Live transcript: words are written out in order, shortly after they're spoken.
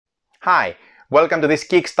Hi, welcome to this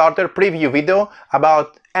Kickstarter preview video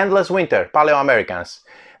about Endless Winter Paleoamericans.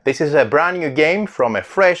 This is a brand new game from a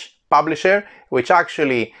fresh publisher, which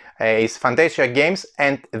actually is Fantasia Games,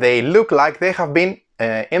 and they look like they have been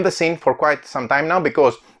in the scene for quite some time now,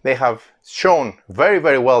 because they have shown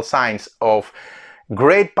very well signs of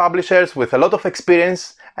great publishers with a lot of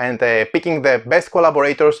experience and picking the best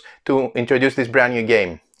collaborators to introduce this brand new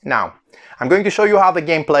game. Now, I'm going to show you how the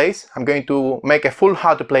game plays. I'm going to make a full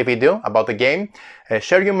how to play video about the game,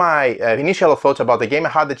 share you my initial thoughts about the game. I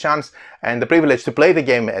had the chance and the privilege to play the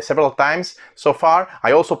game several times so far.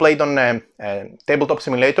 I also played on Tabletop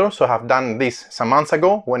Simulator, so I have done this some months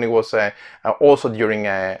ago when it was also during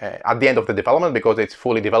at the end of the development, because it's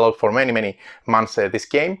fully developed for many months, this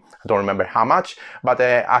game. I don't remember how much, but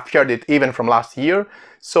I've heard it even from last year.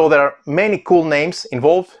 So there are many cool names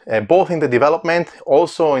involved, both in the development,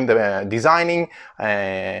 also in the designing,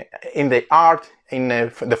 in the art, in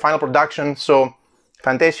the final production. So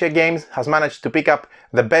Fantasia Games has managed to pick up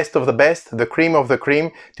the best of the best, the cream of the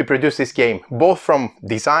cream, to produce this game, both from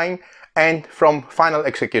design and from final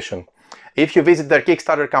execution. If you visit their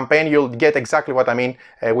Kickstarter campaign, you'll get exactly what I mean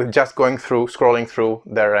with just scrolling through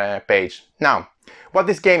their page. Now, what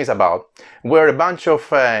this game is about: we're a bunch of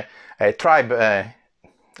tribe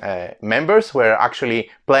members. We're actually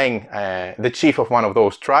playing the chief of one of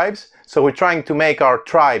those tribes. So we're trying to make our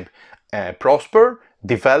tribe prosper,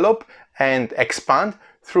 develop, and expand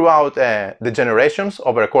throughout the generations,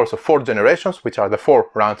 over a course of 4 generations, which are the 4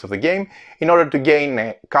 rounds of the game, in order to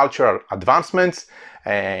gain cultural advancements,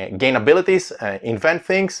 gain abilities, invent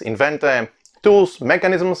things, invent tools,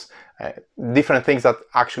 mechanisms, different things that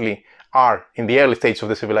actually are in the early stage of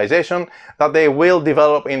the civilization, that they will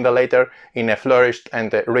develop in the later in a flourished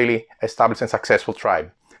and really established and successful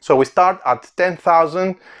tribe. So we start at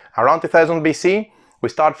 10,000, around 2000 BC. We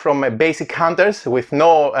start from basic hunters with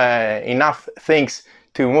no enough things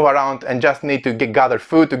to move around, and just need to gather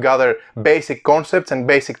food, to gather basic concepts and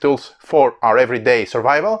basic tools for our everyday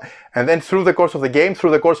survival. And then through the course of the game,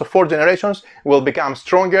 through the course of 4 generations, we'll become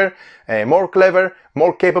stronger, more clever,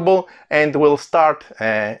 more capable, and we'll start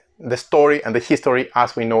the story and the history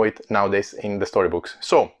as we know it nowadays in the storybooks.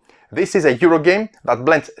 So this is a Eurogame that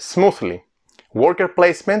blends smoothly worker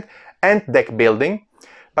placement and deck building.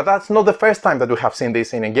 But that's not the first time that we have seen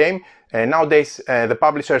this in a game. Nowadays, the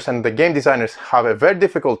publishers and the game designers have a very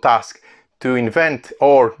difficult task to invent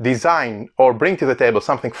or design or bring to the table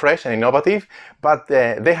something fresh and innovative, but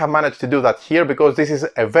they have managed to do that here, because this is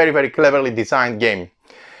a very cleverly designed game.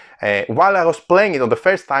 While I was playing it on the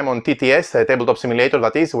first time on TTS, Tabletop Simulator,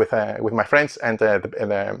 that is, with my friends and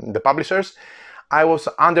the publishers, I was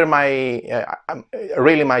under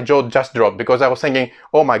really my jaw just dropped, because I was thinking,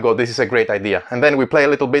 oh my god, this is a great idea. And then we play a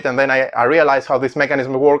little bit, and then I realized how this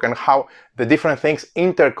mechanism works and how the different things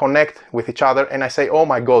interconnect with each other, and I say, oh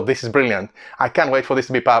my god, this is brilliant. I can't wait for this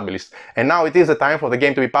to be published. And now it is the time for the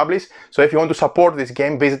game to be published. So if you want to support this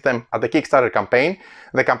game, visit them at the Kickstarter campaign.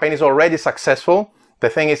 The campaign is already successful. The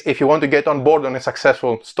thing is, if you want to get on board on a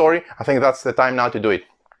successful story, I think that's the time now to do it.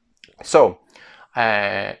 So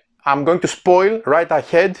I'm going to spoil right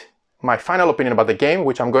ahead my final opinion about the game,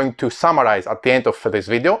 which I'm going to summarize at the end of this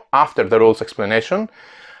video after the rules explanation,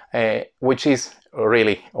 which is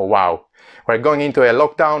really, oh wow. We're going into a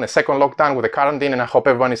lockdown, a second lockdown with a quarantine, and I hope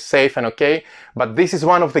everyone is safe and okay. But this is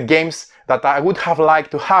one of the games that I would have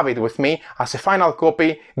liked to have it with me as a final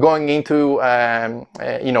copy, going into,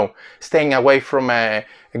 you know, staying away from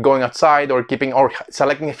going outside, or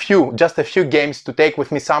selecting just a few games to take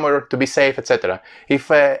with me somewhere to be safe, etc. If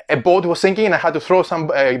a boat was sinking and I had to throw some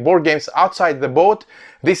board games outside the boat,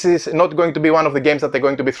 this is not going to be one of the games that they're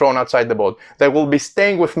going to be thrown outside the boat. They will be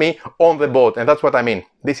staying with me on the boat, and that's what I mean.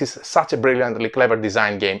 This is such a brilliantly clever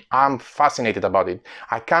design game. I'm fascinated about it.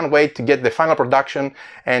 I can't wait to get the final production,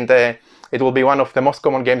 and it will be one of the most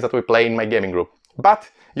common games that we play in my gaming group. But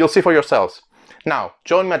you'll see for yourselves. Now,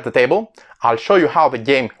 join me at the table. I'll show you how the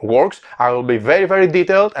game works. I will be very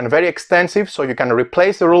detailed and very extensive, so you can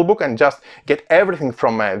replace the rulebook and just get everything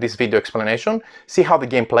from this video explanation, see how the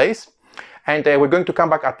game plays. And we're going to come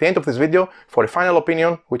back at the end of this video for a final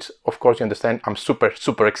opinion, which of course you understand I'm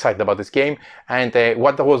super excited about this game, and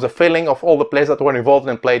what was the feeling of all the players that were involved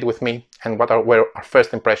and played with me, and what were our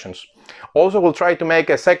first impressions. Also, we'll try to make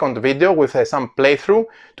a second video with some playthrough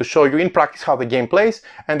to show you in practice how the game plays,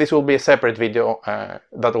 and this will be a separate video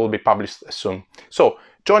that will be published soon. So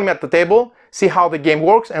join me at the table, see how the game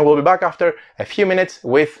works, and we'll be back after a few minutes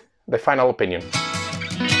with the final opinion.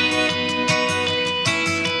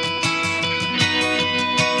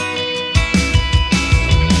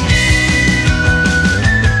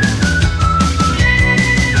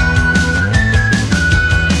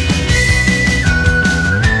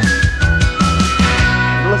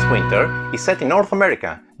 Winter is set in North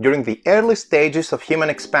America during the early stages of human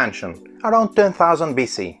expansion, around 10,000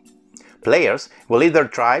 BC. Players will lead their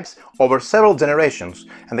tribes over several generations,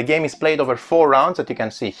 and the game is played over 4 rounds that you can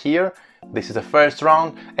see here. This is the first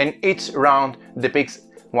round, and each round depicts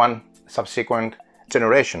one subsequent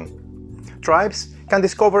generation. Tribes can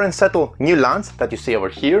discover and settle new lands that you see over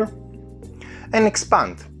here, and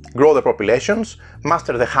expand, grow their populations,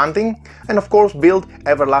 master the hunting, and of course build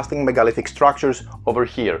everlasting megalithic structures over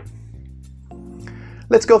here.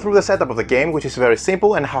 Let's go through the setup of the game, which is very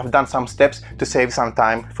simple, and have done some steps to save some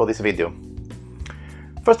time for this video.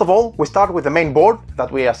 First of all, we start with the main board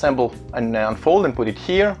that we assemble and unfold and put it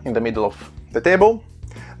here in the middle of the table.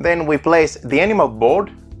 Then we place the animal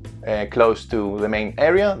board close to the main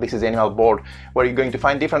area. This is the animal board where you're going to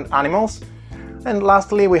find different animals. And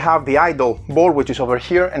lastly, we have the idle board, which is over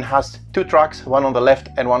here and has 2 tracks, one on the left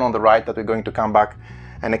and one on the right, that we're going to come back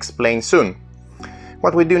and explain soon.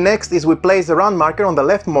 What we do next is we place the round marker on the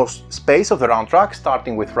leftmost space of the round track,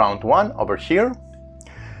 starting with round 1 over here.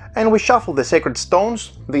 And we shuffle the sacred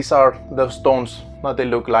stones. These are those stones that they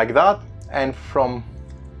look like that. And from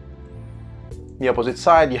the opposite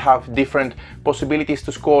side, you have different possibilities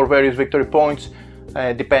to score various victory points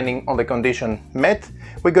depending on the condition met.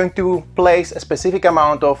 We're going to place a specific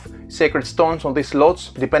amount of sacred stones on these slots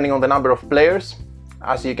depending on the number of players,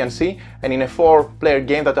 as you can see. And in a 4-player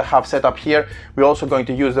game that I have set up here, we're also going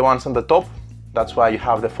to use the ones on the top. That's why you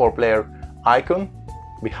have the 4-player icon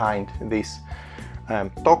behind this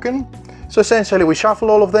token. So essentially we shuffle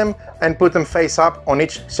all of them and put them face up on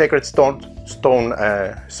each sacred stone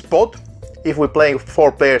spot. If we play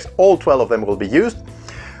 4 players, all 12 of them will be used.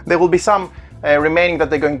 There will be some remaining that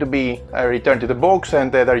they're going to be returned to the box,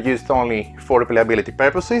 and they're used only for replayability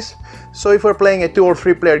purposes. So if we're playing a 2 or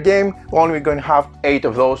 3 player game, we're only going to have 8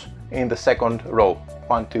 of those in the second row.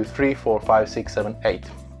 1, 2, 3, 4, 5, 6, 7, 8.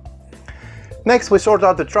 Next, we sort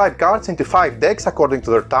out the tribe cards into 5 decks according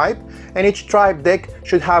to their type, and each tribe deck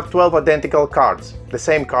should have 12 identical cards, the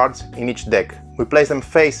same cards in each deck. We place them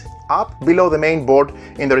face up below the main board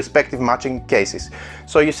in the respective matching cases.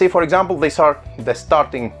 So you see, for example, these are the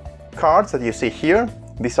starting cards that you see here.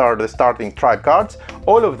 These are the starting tribe cards.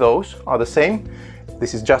 All of those are the same.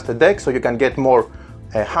 This is just a deck, so you can get more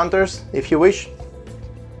hunters if you wish,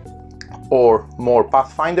 or more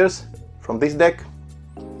pathfinders from this deck,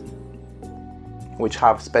 which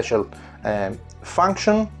have special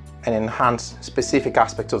function and enhance specific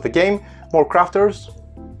aspects of the game. More crafters,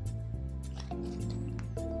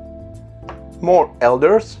 more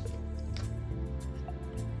elders,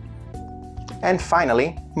 and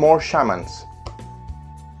finally more shamans,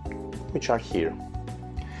 which are here.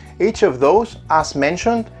 Each of those, as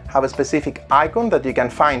mentioned, have a specific icon that you can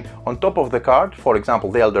find on top of the card. For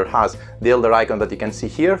example, the elder has the elder icon that you can see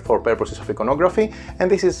here for purposes of iconography,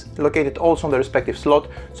 and this is located also on the respective slot,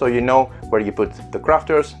 so you know where you put the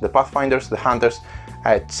crafters, the pathfinders, the hunters,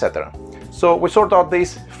 etc. So we sort out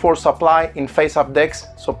these for supply in face-up decks,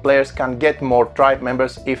 so players can get more tribe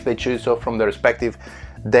members if they choose so from the respective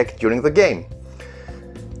deck during the game.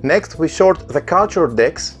 Next, we sort the culture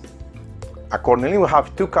decks. Accordingly, we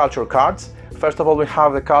have 2 culture cards. First of all, we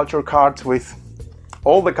have the culture cards with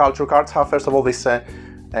all the culture cards have first of all this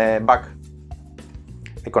back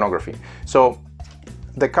iconography. So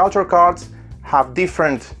the culture cards have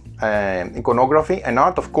different iconography and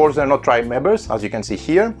art. Of course, they're not tribe members, as you can see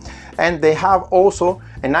here, and they have also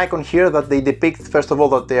an icon here that they depict first of all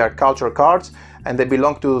that they are culture cards and they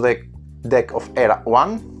belong to the deck of Era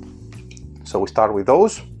 1. So we start with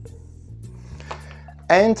those.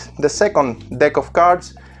 And the second deck of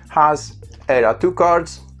cards has Era 2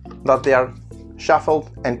 cards that they are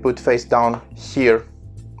shuffled and put face down here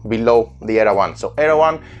below the Era 1. So Era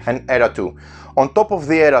 1 and Era 2. On top of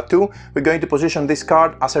the Era 2, we're going to position this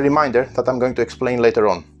card as a reminder that I'm going to explain later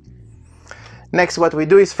on. Next, what we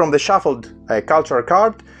do is from the shuffled culture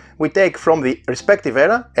card, we take from the respective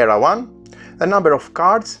era, Era 1, a number of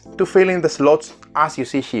cards to fill in the slots as you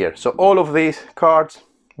see here. So all of these cards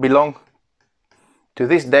belong to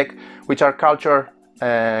this deck, which are culture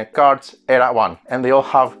cards Era 1, and they all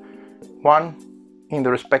have 1 in the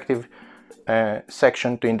respective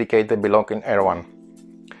section to indicate they belong in Era 1.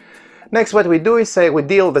 Next, what we do is we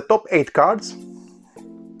deal the top 8 cards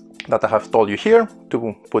that I have told you here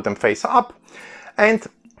to put them face up, and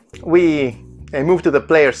we move to the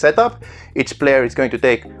player setup. Each player is going to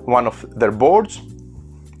take one of their boards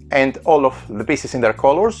and all of the pieces in their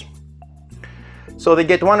colors. So they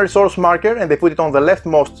get 1 resource marker and they put it on the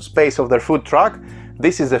leftmost space of their food track.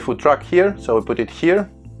 This is the food track here, so we put it here.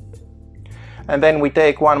 And then we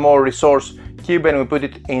take 1 more resource cube and we put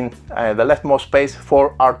it in the leftmost space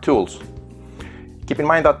for our tools. Keep in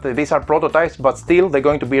mind that these are prototypes, but still they're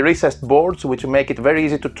going to be recessed boards, which make it very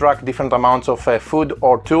easy to track different amounts of food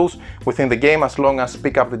or tools within the game, as long as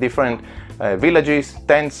pick up the different villages,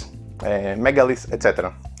 tents, megaliths,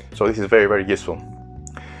 etc. So this is very, very useful.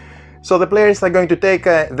 So the players are going to take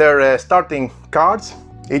their starting cards.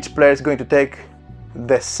 Each player is going to take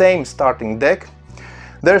the same starting deck.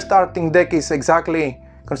 Their starting deck is exactly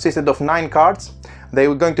consisted of 9 cards. They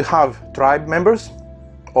are going to have tribe members.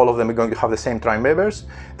 All of them are going to have the same tribe members.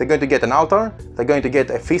 They're going to get an altar, they're going to get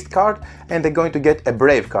a feast card, and they're going to get a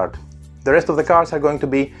brave card. The rest of the cards are going to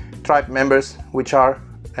be tribe members, which are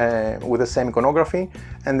with the same iconography,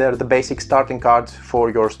 and they're the basic starting cards for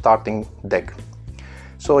your starting deck.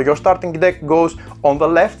 So your starting deck goes on the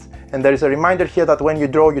left, and there is a reminder here that when you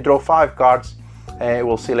draw 5 cards.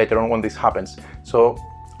 We'll see later on when this happens. So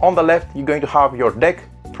on the left, you're going to have your deck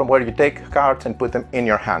from where you take cards and put them in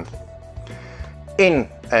your hand. In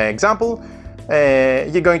example,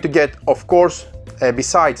 you're going to get, of course,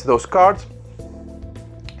 besides those cards,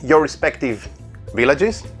 your respective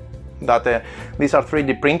villages. That these are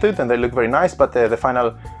 3D printed and they look very nice, but the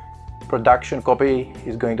final production copy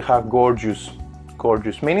is going to have gorgeous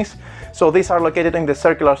minis. So these are located in the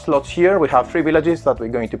circular slots here. We have 3 villages that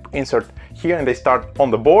we're going to insert here, and they start on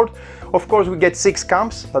the board. Of course, we get 6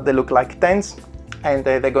 camps that they look like tents, and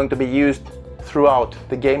they're going to be used throughout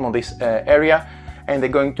the game on this area, and they're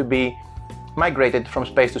going to be migrated from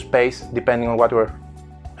space to space depending on what we're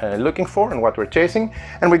looking for and what we're chasing,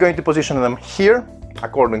 and we're going to position them here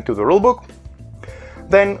according to the rulebook.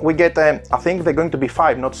 Then we get, I think they're going to be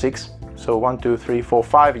 5, not 6. So 1, 2, 3, 4,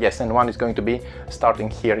 5, yes, and 1 is going to be starting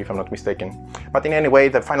here if I'm not mistaken. But in any way,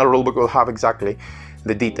 the final rulebook will have exactly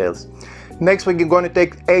the details. Next, we're going to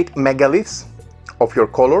take 8 megaliths of your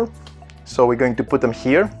color. So we're going to put them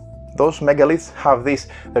here. Those megaliths have this,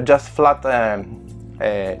 they're just flat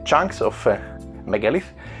chunks of megalith.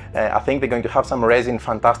 I think they're going to have some resin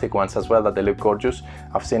fantastic ones as well that they look gorgeous.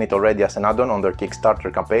 I've seen it already as an add-on on their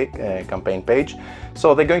Kickstarter campaign page.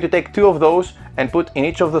 So they're going to take 2 of those and put in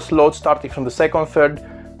each of the slots, starting from the 2nd,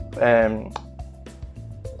 3rd,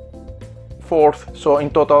 4th. So in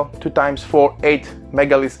total, 2 times 4, 8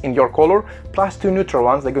 megaliths in your color, plus 2 neutral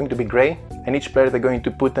ones. They're going to be gray, and each player they're going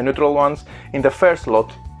to put the neutral ones in the first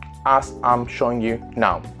slot, as I'm showing you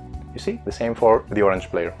now. You see, the same for the orange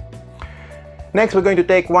player. Next, we're going to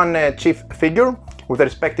take 1 chief figure with the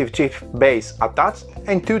respective chief base attached,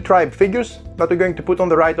 and 2 tribe figures that we're going to put on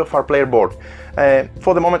the right of our player board.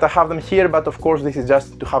 For the moment I have them here, but of course this is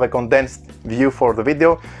just to have a condensed view for the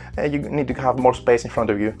video. You need to have more space in front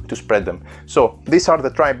of you to spread them. So these are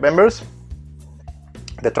the tribe members.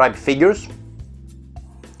 The tribe figures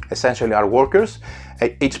essentially are workers.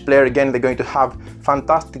 Each player, again, they're going to have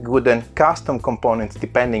fantastic wooden custom components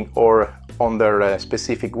depending on their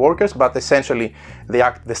specific workers, but essentially they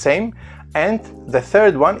act the same. And the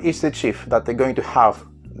 3rd one is the chief, that they're going to have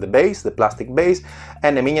the base, the plastic base,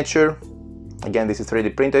 and a miniature. Again, this is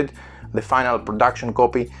 3D printed. The final production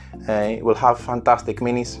copy will have fantastic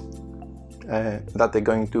minis that they're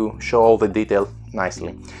going to show all the detail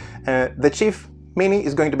nicely. The chief mini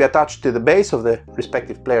is going to be attached to the base of the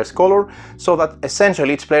respective player's color, so that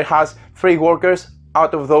essentially each player has 3 workers.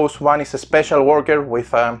 Out of those, 1 is a special worker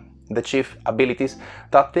with the chief abilities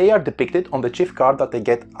that they are depicted on the chief card that they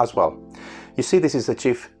get as well. You see, this is the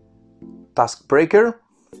chief task breaker.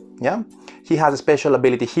 Yeah, he has a special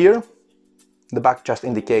ability here. The back just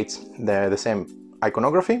indicates the same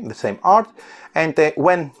iconography, the same art, and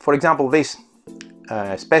when, for example, this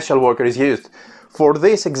special worker is used for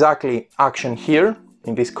this exactly action here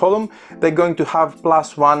in this column, they're going to have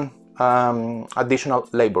 +1 additional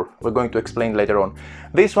labor. We're going to explain later on.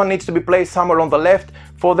 This one needs to be placed somewhere on the left.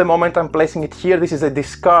 For the moment I'm placing it here. This is a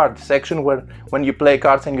discard section where when you play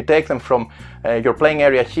cards and you take them from your playing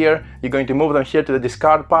area here, you're going to move them here to the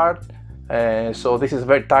discard part. So this is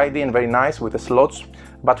very tidy and very nice with the slots,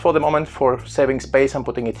 but for the moment, for saving space, I'm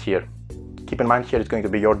putting it here. Keep in mind here it's going to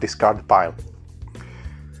be your discard pile.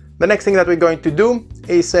 The next thing that we're going to do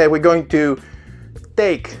is we're going to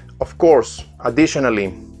take, of course,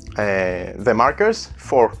 additionally the markers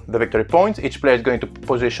for the victory points. Each player is going to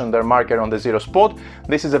position their marker on the 0 spot.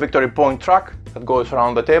 This is a victory point track that goes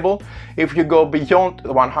around the table. If you go beyond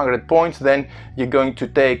 100 points, then you're going to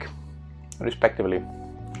take, respectively,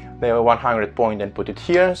 the 100 point and put it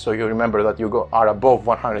here. So you remember that you are above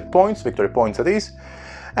 100 points, victory points that is.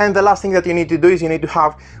 And the last thing that you need to do is you need to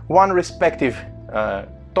have 1 respective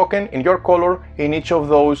token in your color in each of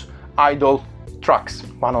those idle tracks,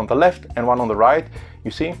 1 on the left and 1 on the right. You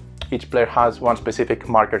see, each player has 1 specific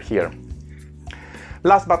marker here.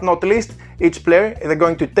 Last but not least, each player is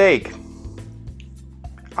going to take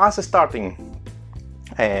as a starting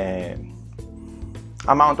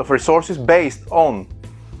amount of resources based on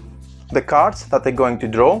the cards that they're going to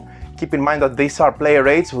draw. Keep in mind that these are player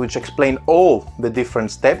rates which explain all the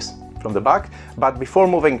different steps from the back, but before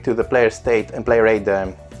moving to the player state and player rate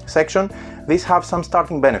section, these have some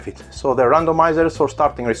starting benefit. So they're randomizers for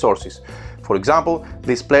starting resources. For example,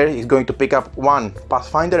 this player is going to pick up one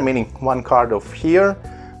Pathfinder, meaning one card of here,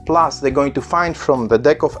 plus they're going to find from the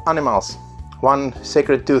deck of animals one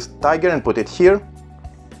Sacred Tooth Tiger and put it here.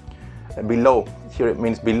 Below, here it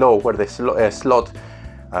means below where they slot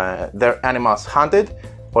their animals hunted,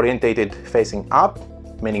 orientated facing up,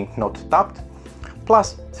 meaning not tapped,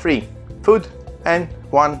 plus 3 food and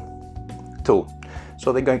 1 tool.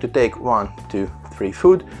 So they're going to take 1, 2, 3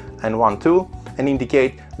 food and 1 tool and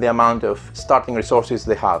indicate the amount of starting resources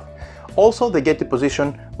they have. Also, they get to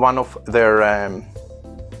position one of their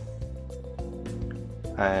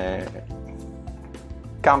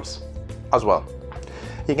camps as well.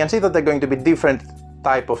 You can see that they're going to be different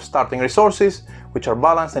type of starting resources which are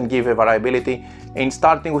balanced and give a variability in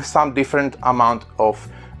starting with some different amount of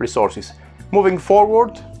resources. Moving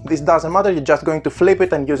forward, this doesn't matter, you're just going to flip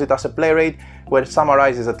it and use it as a play rate where it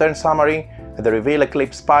summarizes a turn summary, the reveal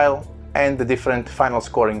eclipse pile, and the different final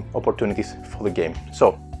scoring opportunities for the game.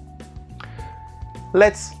 So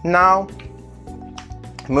let's now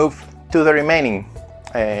move to the remaining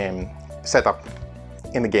setup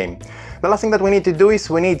in the game. The last thing that we need to do is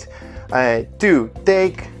we need to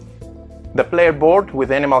take the player board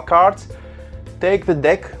with animal cards, take the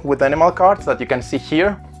deck with animal cards that you can see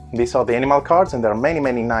here. These are the animal cards, and there are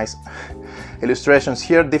many nice illustrations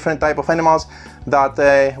here, different type of animals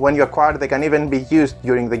that when you acquire, they can even be used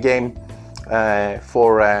during the game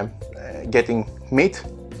for getting meat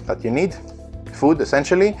that you need, food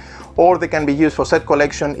essentially, or they can be used for set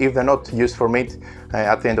collection if they're not used for meat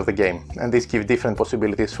at the end of the game. And these give different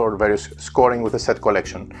possibilities for various scoring with the set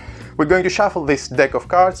collection. We're going to shuffle this deck of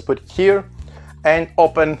cards, put it here, and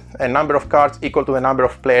open a number of cards equal to the number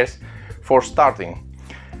of players for starting.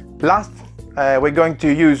 Last, we're going to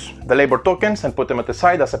use the labor tokens and put them at the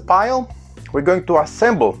side as a pile. We're going to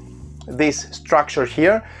assemble this structure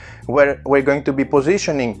here, where we're going to be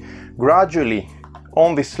positioning gradually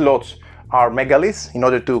on these slots our megaliths in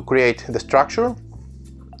order to create the structure.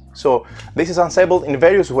 So this is assembled in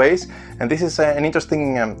various ways, and this is an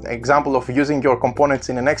interesting example of using your components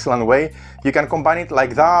in an excellent way. You can combine it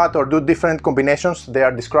like that or do different combinations. They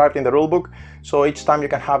are described in the rulebook, so each time you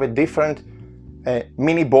can have a different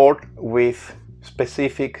mini board with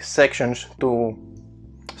specific sections to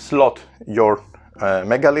slot your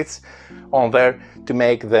megaliths on there to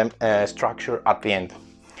make them structure at the end.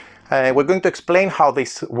 We're going to explain how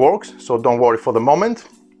this works, so don't worry for the moment.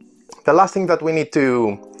 The last thing that we need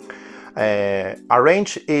to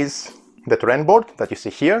arrange is the terrain board that you see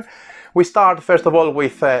here. We start first of all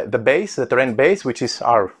with the base, the terrain base, which is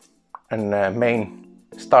our main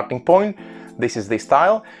starting point. This is this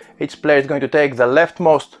tile. Each player is going to take the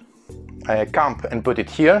leftmost camp and put it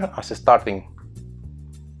here as a starting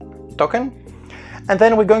token. And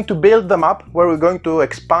then we're going to build them up where we're going to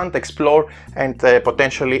expand, explore, and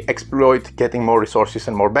potentially exploit getting more resources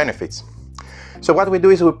and more benefits. So what we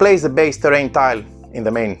do is we place the base terrain tile in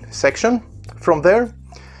the main section. From there,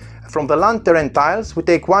 from the land terrain tiles, we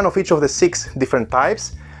take one of each of the 6 different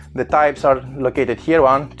types. The types are located here,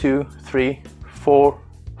 1, 2, 3, 4,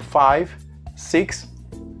 5, 6.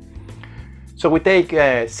 So we take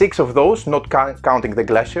 6 of those, not counting the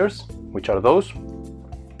glaciers, which are those.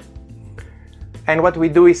 And what we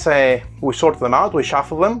do is we sort them out, we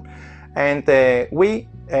shuffle them, and we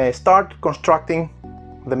start constructing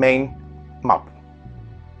the main map.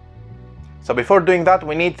 So before doing that,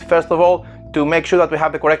 we need first of all to make sure that we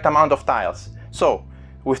have the correct amount of tiles. So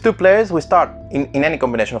with 2 players, we start in any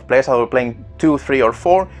combination of players, either we're playing 2, 3, or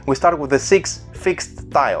 4, we start with the 6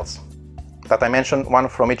 fixed tiles that I mentioned, one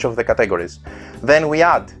from each of the categories. Then we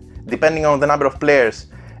add, depending on the number of players,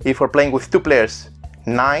 if we're playing with 2 players,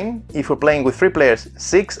 9, if we're playing with 3 players,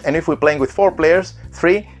 6, and if we're playing with 4 players,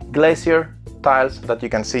 3 glacier tiles that you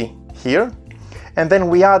can see here. And then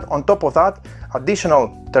we add on top of that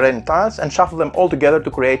additional terrain tiles and shuffle them all together to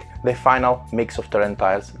create the final mix of terrain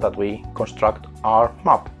tiles that we construct our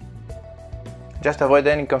map. Just to avoid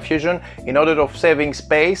any confusion, in order of saving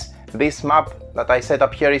space, this map that I set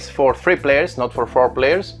up here is for 3 players, not for 4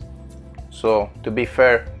 players. So to be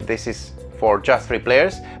fair, this is for just 3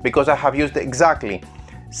 players, because I have used exactly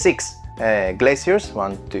 6 glaciers,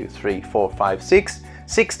 1, 2, 3, 4, 5, 6,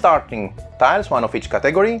 6 starting tiles, one of each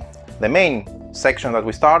category, the main section that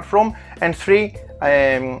we start from, and 3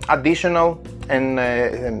 additional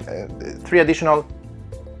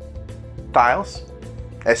tiles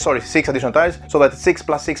 6 additional tiles, so that 6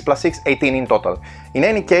 plus 6 plus 6, 18 in total. In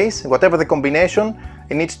any case, whatever the combination,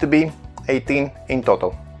 it needs to be 18 in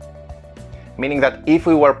total. Meaning that if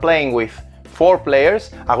we were playing with 4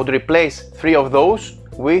 players, I would replace 3 of those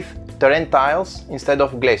with terrain tiles instead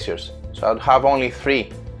of glaciers. So I would have only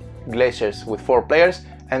 3 glaciers with 4 players,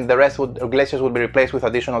 and the rest glaciers would be replaced with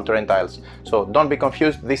additional terrain tiles. So don't be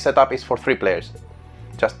confused, this setup is for 3 players.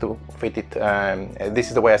 Just to fit it, this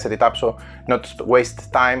is the way I set it up, so not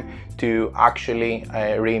waste time to actually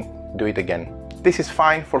redo it again. This is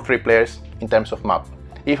fine for 3 players in terms of map.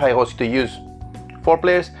 If I was to use 4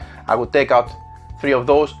 players, I would take out 3 of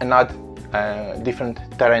those and add different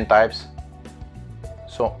terrain types,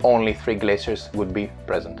 so only 3 glaciers would be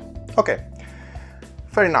present. Okay,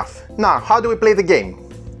 fair enough. Now, how do we play the game?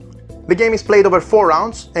 The game is played over 4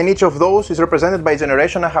 rounds, and each of those is represented by a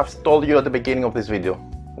generation I have told you at the beginning of this video,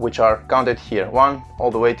 which are counted here, 1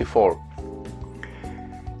 all the way to 4.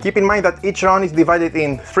 Keep in mind that each round is divided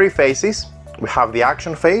in 3 phases. We have the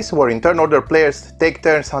action phase, where in turn order players take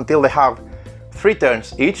turns until they have 3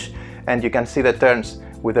 turns each, and you can see the turns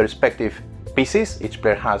with the respective pieces. Each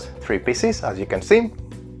player has 3 pieces, as you can see.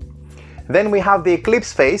 Then we have the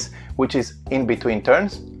eclipse phase, which is in between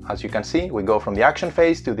turns. As you can see, we go from the action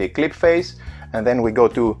phase to the eclipse phase, and then we go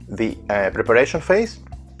to the preparation phase,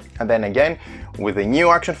 and then again with the new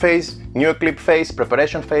action phase, new eclipse phase,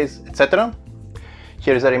 preparation phase, etc.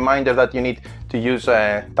 Here is a reminder that you need to use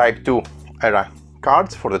type 2 era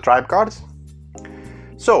cards for the tribe cards.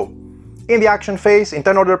 So, in the action phase, in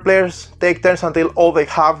turn order players take turns until all they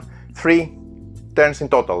have 3 turns in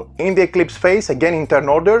total. In the eclipse phase, again in turn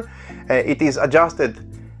order, it is adjusted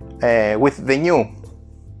with the new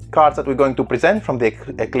cards that we're going to present from the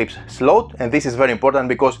eclipse slot, and this is very important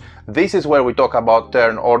because this is where we talk about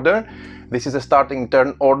turn order. This is the starting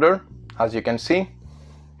turn order, as you can see,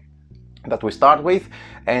 that we start with,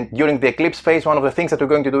 and during the eclipse phase, one of the things that we're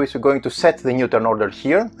going to do is we're going to set the new turn order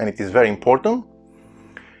here, and it is very important.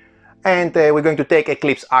 And we're going to take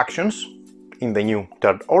eclipse actions in the new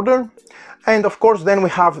turn order. And of course then we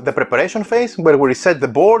have the preparation phase, where we reset the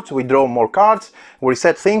boards, we draw more cards, we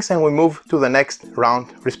reset things, and we move to the next round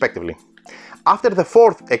respectively. After the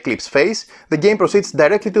 4th eclipse phase, the game proceeds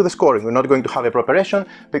directly to the scoring. We're not going to have a preparation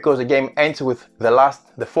because the game ends with the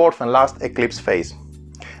 4th and last eclipse phase.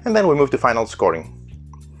 And then we move to final scoring.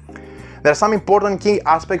 There are some important key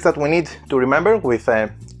aspects that we need to remember with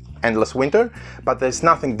Endless Winter, but there's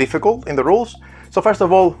nothing difficult in the rules. So first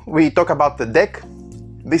of all, we talk about the deck.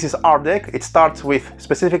 This is our deck. It starts with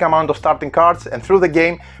specific amount of starting cards, and through the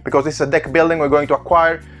game, because this is a deck building, we're going to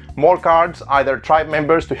acquire more cards, either tribe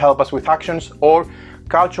members to help us with actions, or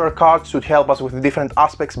cultural cards to help us with different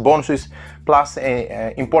aspects, bonuses, plus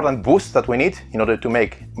important boosts that we need in order to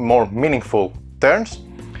make more meaningful turns.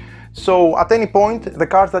 So at any point, the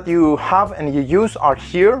cards that you have and you use are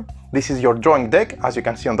here. This is your drawing deck, as you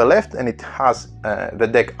can see on the left, and it has the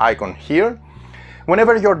deck icon here.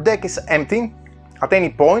 Whenever your deck is empty, at any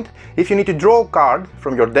point, if you need to draw a card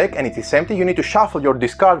from your deck and it is empty, you need to shuffle your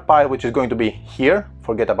discard pile, which is going to be here.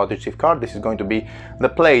 Forget about the chief card. This is going to be the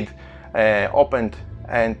played, opened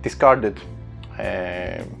and discarded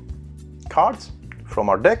cards from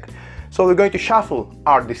our deck. So we're going to shuffle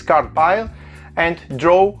our discard pile and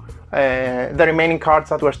draw the remaining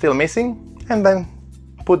cards that we're still missing, and then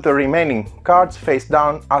put the remaining cards face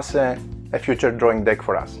down as a future drawing deck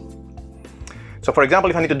for us. So for example,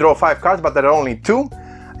 if I need to draw 5 cards but there are only 2,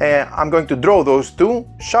 I'm going to draw those 2,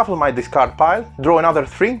 shuffle my discard pile, draw another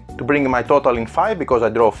 3 to bring my total in 5, because I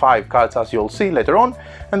draw 5 cards as you'll see later on,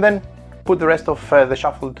 and then put the rest of the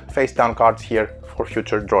shuffled face down cards here for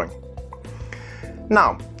future drawing.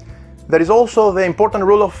 Now, there is also the important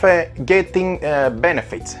rule of getting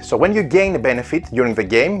benefits. So when you gain a benefit during the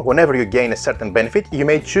game, whenever you gain a certain benefit, you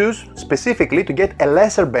may choose specifically to get a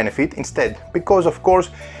lesser benefit instead, because of course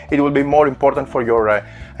it will be more important for your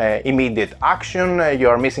immediate action. You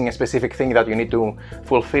are missing a specific thing that you need to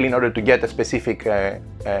fulfill in order to get a specific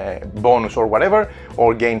bonus or whatever,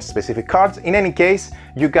 or gain specific cards. In any case,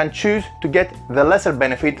 you can choose to get the lesser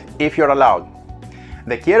benefit if you're allowed.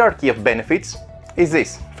 The hierarchy of benefits is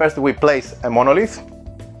this. First we place a megalith,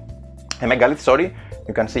 sorry.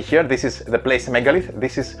 You can see here, this is the place megalith.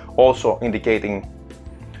 This is also indicating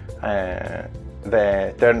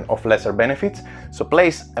the turn of lesser benefits. So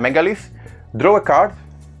place a megalith, draw a card,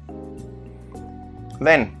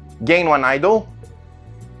 then gain 1 idol,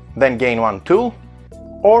 then gain 1 tool,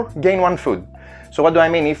 or gain 1 food. So what do I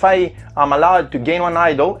mean? If I am allowed to gain 1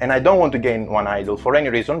 idol and I don't want to gain 1 idol for any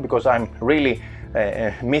reason, because I'm really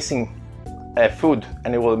missing food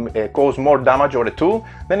and it will cause more damage or a tool,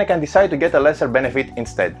 then I can decide to get a lesser benefit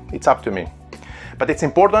instead. It's up to me. But it's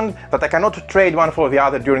important that I cannot trade one for the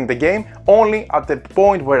other during the game. Only at the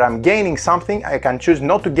point where I'm gaining something, I can choose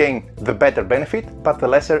not to gain the better benefit, but the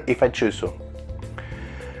lesser if I choose so.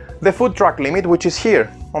 The food track limit, which is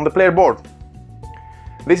here on the player board.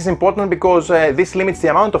 This is important because this limits the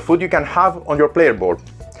amount of food you can have on your player board.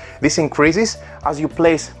 This increases as you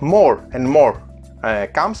place more and more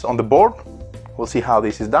camps on the board. We'll see how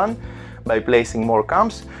this is done by placing more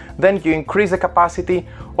camps. Then you increase the capacity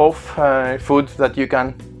of food that you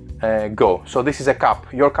can go. So this is a cap.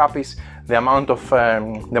 Your cap is the amount of,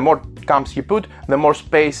 the more camps you put, the more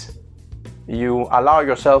space you allow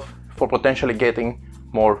yourself for potentially getting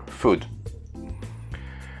more food.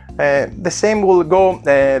 The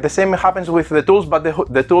same happens with the tools, but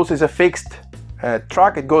the tools is a fixed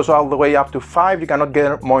track. It goes all the way up to 5. You cannot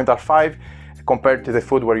get more than 5 compared to the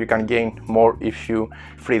food, where you can gain more if you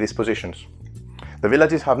free these positions. The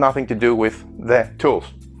villages have nothing to do with the tools.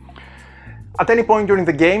 At any point during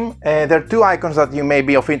the game, there are 2 icons that may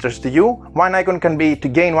be of interest to you. One icon can be to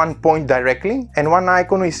gain 1 point directly, and one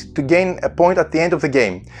icon is to gain a point at the end of the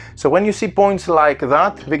game. So when you see points like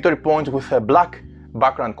that, victory points with a black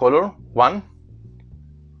background color, 1,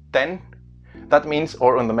 10, that means,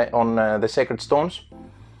 or on the sacred stones,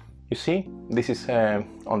 you see, this is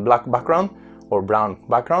on black background or brown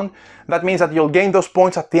background. That means that you'll gain those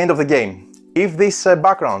points at the end of the game. If this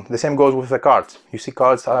background, the same goes with the cards. You see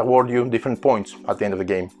cards award you different points at the end of the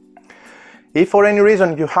game. If for any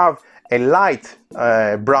reason you have a light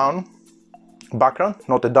brown background,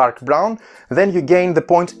 not a dark brown, then you gain the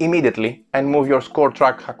points immediately and move your score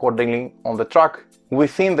track accordingly on the track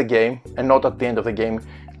within the game and not at the end of the game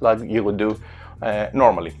like you would do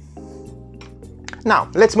normally. Now,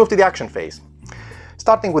 let's move to the action phase.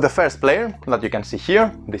 Starting with the first player that you can see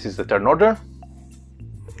here, this is the turn order.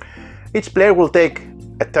 Each player will take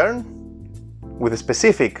a turn with a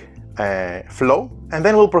specific flow, and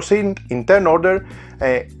then will proceed in turn order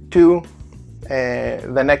to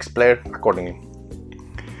the next player accordingly.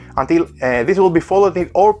 Until this will be followed if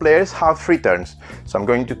all players have 3 turns. So I'm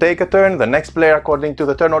going to take a turn, the next player according to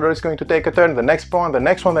the turn order is going to take a turn, the next one,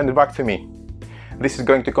 then back to me. This is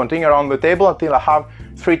going to continue around the table until I have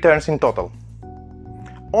 3 turns in total.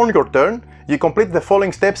 On your turn, you complete the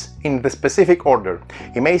following steps in the specific order.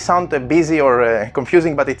 It may sound busy or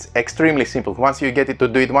confusing, but it's extremely simple. Once you get it to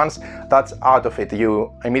do it once, that's out of it.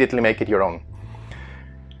 You immediately make it your own.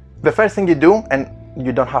 The first thing you do, and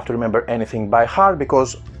you don't have to remember anything by heart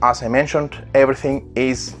because, as I mentioned, everything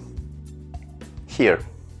is here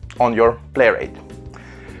on your player aid.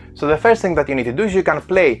 So the first thing that you need to do is you can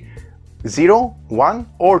play 0, 1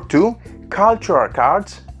 or 2 cultural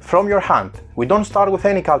cards from your hand. We don't start with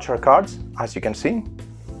any cultural cards, as you can see.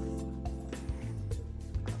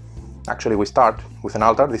 Actually, we start with an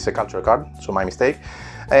altar. This is a cultural card, so my mistake.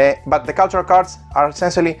 But the cultural cards are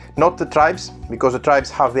essentially not the tribes, because the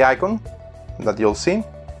tribes have the icon that you'll see,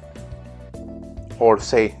 or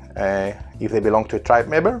say if they belong to a tribe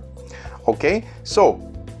member. Okay, so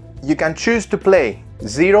you can choose to play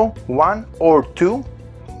 0, 1 or 2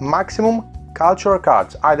 maximum cultural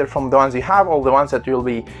cards, either from the ones you have or the ones that you'll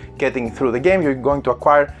be getting through the game. You're going to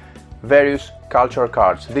acquire various cultural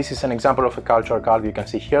cards. This is an example of a cultural card you can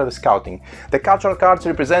see here, the scouting. The cultural cards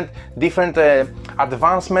represent different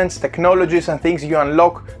advancements, technologies and things you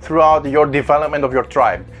unlock throughout your development of your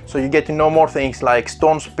tribe. So you get to know more things like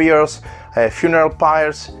stone spears, funeral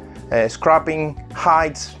pyres, scrapping,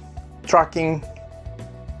 hides, tracking,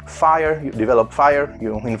 fire, you develop fire,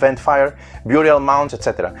 you invent fire, burial mounds,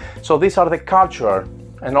 etc. So these are the cultural,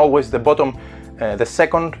 and always the bottom, the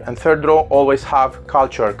second and third row always have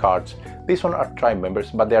cultural cards. These one are tribe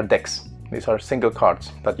members, but they are decks. These are single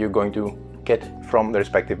cards that you're going to get from the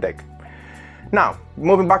respective deck. Now,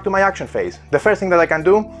 moving back to my action phase. The first thing that I can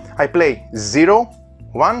do, I play 0,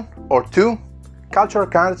 1 or 2 cultural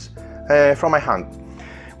cards from my hand.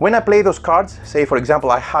 When I play those cards, say for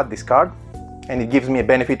example I had this card, and it gives me a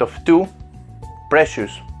benefit of 2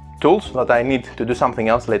 precious tools that I need to do something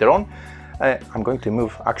else later on. I'm going to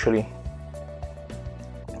move actually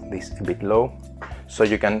this a bit low so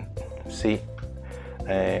you can see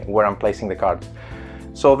where I'm placing the cards.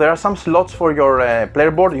 So there are some slots for your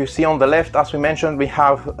player board. You see on the left, as we mentioned, we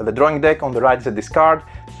have the drawing deck, on the right is the discard.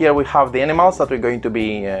 Here we have the animals that we're going to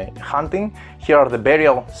be hunting. Here are the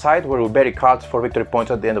burial side where we bury cards for victory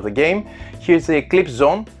points at the end of the game. Here's the eclipse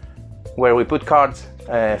zone where we put cards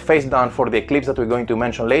face down for the eclipse that we're going to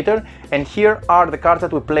mention later. And here are the cards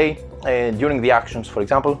that we play during the actions, for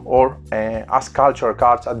example, or as cultural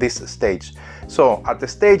cards at this stage. So at the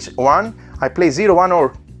stage 1, I play 0, 1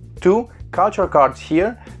 or 2 cultural cards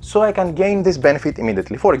here, so I can gain this benefit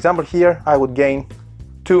immediately. For example, here I would gain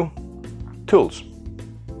 2 tools.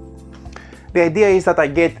 The idea is that I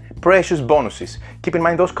get precious bonuses. Keep in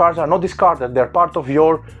mind those cards are not discarded, they're part of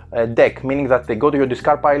your deck, meaning that they go to your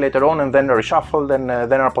discard pile later on and then reshuffled and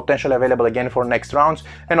then are potentially available again for next rounds.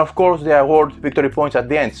 And of course they award victory points at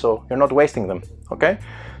the end, so you're not wasting them, okay?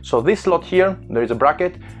 So this slot here, there is a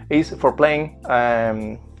bracket, is for playing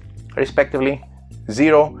respectively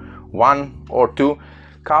 0, 1 or 2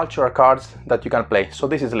 cultural cards that you can play. So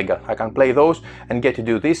this is legal. I can play those and get to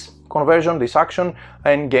do this conversion, this action,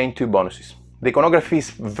 and gain 2 bonuses. The iconography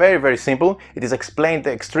is very, very simple. It is explained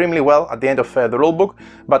extremely well at the end of the rulebook,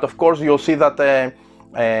 but of course you'll see that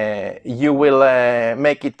you will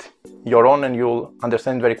make it your own and you'll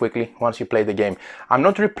understand very quickly once you play the game. I'm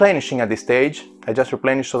not replenishing at this stage, I just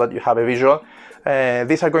replenish so that you have a visual.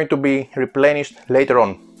 These are going to be replenished later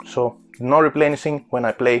on, so no replenishing when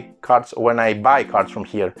I play cards or when I buy cards from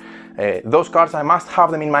here. Those cards I must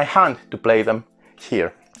have them in my hand to play them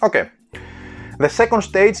here. Okay. The second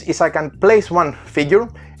stage is I can place one figure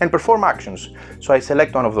and perform actions. So I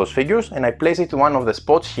select one of those figures and I place it in one of the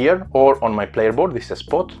spots here or on my player board. This is a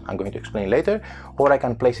spot I'm going to explain later, or I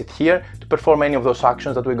can place it here to perform any of those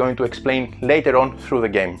actions that we're going to explain later on through the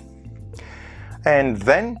game. And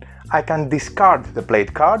then I can discard the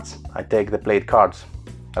played cards. I take the played cards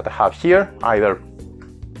that I have here, either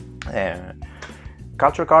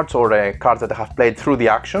culture cards or cards that I have played through the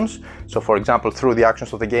actions. So for example, through the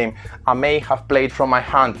actions of the game, I may have played from my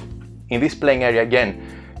hand in this playing area again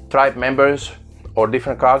tribe members or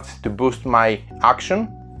different cards to boost my action.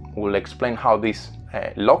 We'll explain how this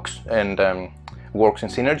locks and works in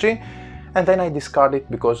synergy, and then I discard it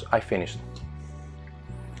because I finished.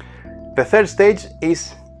 The third stage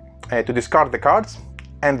is to discard the cards,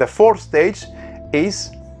 and the fourth stage is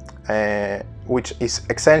which is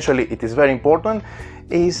essentially, it is very important,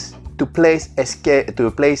 is to place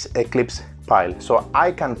eclipse pile. So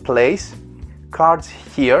I can place cards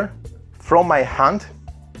here from my hand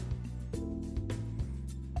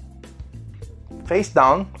face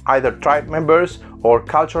down, either tribe members or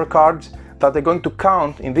cultural cards that are going to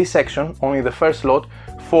count in this section, only the first slot,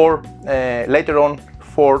 for later on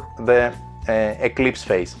for the eclipse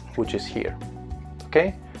phase, which is here.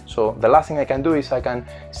 Okay, so the last thing I can do is I can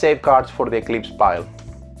save cards for the eclipse pile.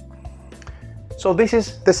 So this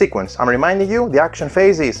is the sequence. I'm reminding you, the action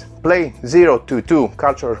phase is play 0 to 2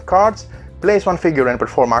 cultural cards, place one figure and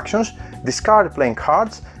perform actions, discard playing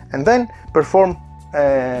cards, and then perform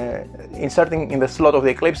inserting in the slot of the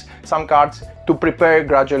eclipse some cards to prepare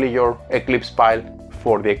gradually your eclipse pile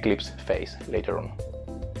for the eclipse phase later on.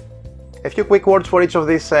 A few quick words for each of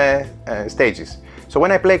these stages. So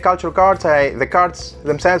when I play cultural cards, the cards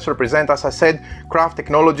themselves represent, as I said, craft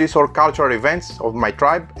technologies or cultural events of my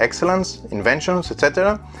tribe, excellence, inventions,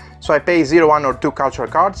 etc. So I pay 0, 1 or 2 cultural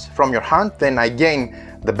cards from your hand, then I gain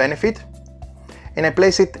the benefit, and I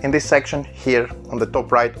place it in this section here on the top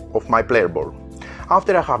right of my player board.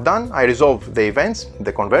 After I have done, I resolve the events,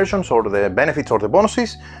 the conversions or the benefits or the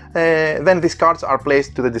bonuses, then these cards are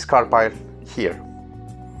placed to the discard pile here.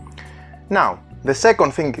 Now, the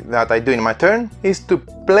second thing that I do in my turn is to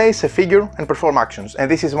place a figure and perform actions, and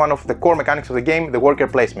this is one of the core mechanics of the game, the worker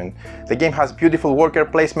placement. The game has beautiful worker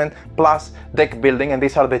placement plus deck building, and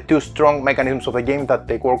these are the two strong mechanisms of the game that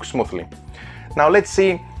they work smoothly. Now let's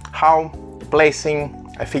see how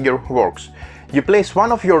placing a figure works. You place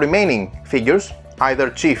one of your remaining figures, either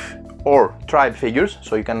chief or tribe figures,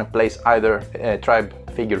 so you can place either a tribe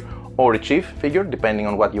figure or a chief figure depending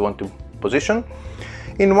on what you want to position,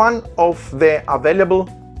 in one of the available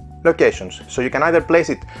locations. So you can either place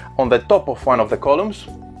it on the top of one of the columns,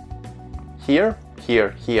 here,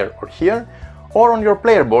 here, here or here, or on your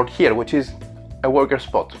player board here, which is a worker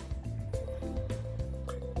spot.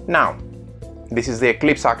 Now, this is the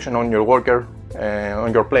eclipse action on your worker,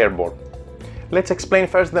 on your player board. Let's explain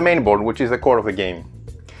first the main board, which is the core of the game.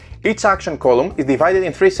 Each action column is divided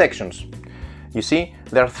in 3 sections. You see,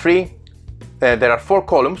 there are 4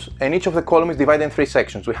 columns, and each of the columns is divided in 3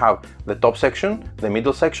 sections. We have the top section, the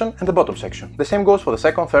middle section, and the bottom section. The same goes for the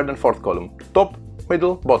second, third, and fourth column. Top,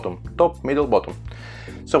 middle, bottom, top, middle, bottom.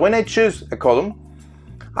 So when I choose a column,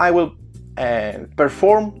 I will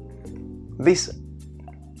perform this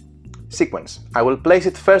sequence. I will place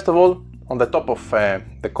it first of all on the top of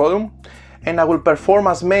the column, and I will perform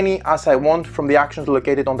as many as I want from the actions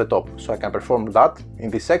located on the top. So I can perform that in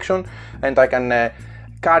this section, and I can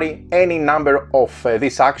carry any number of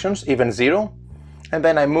these actions, even 0, and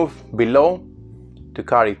then I move below to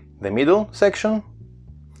carry the middle section,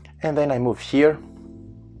 and then I move here,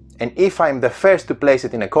 and if I'm the first to place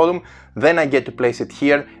it in a column, then I get to place it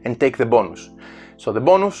here and take the bonus. So the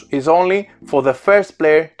bonus is only for the first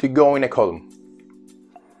player to go in a column.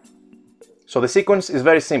 So the sequence is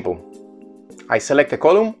very simple. I select a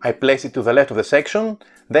column, I place it to the left of the section,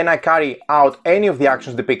 then I carry out any of the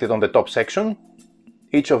actions depicted on the top section.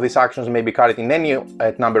 Each of these actions may be carried in any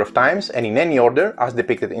number of times and in any order as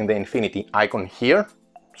depicted in the infinity icon here.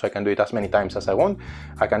 So I can do it as many times as I want.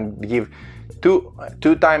 I can give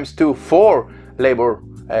 2 times 2, 4 labor,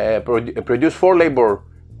 produce 4 labor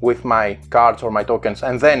with my cards or my tokens,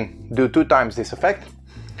 and then do 2 times this effect.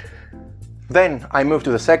 Then I move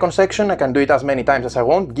to the second section. I can do it as many times as I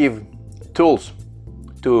want, give tools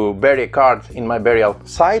to bury a card in my burial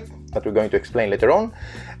site that we're going to explain later on.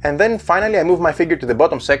 And then finally I move my figure to the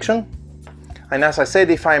bottom section. And as I said,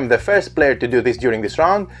 if I'm the first player to do this during this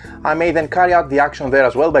round, I may then carry out the action there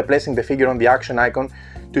as well by placing the figure on the action icon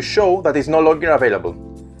to show that it's no longer available.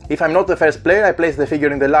 If I'm not the first player, I place the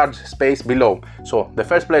figure in the large space below. So the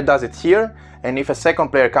first player does it here, and if a second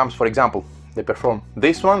player comes, for example, they perform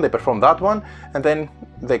this one, they perform that one, and then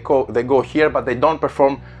they go here, but they don't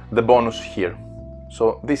perform the bonus here.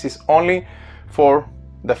 So this is only for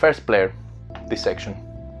the first player, this section.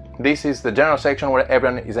 This is the general section where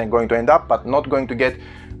everyone is going to end up, but not going to get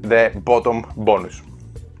the bottom bonus.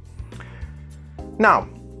 Now,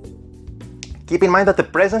 keep in mind that the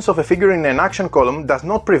presence of a figure in an action column does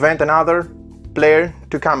not prevent another player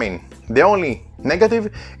to come in. The only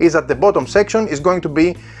negative is that the bottom section is going to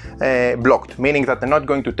be blocked, meaning that they're not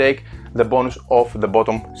going to take the bonus of the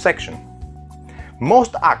bottom section.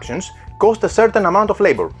 Most actions cost a certain amount of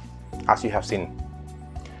labor, as you have seen.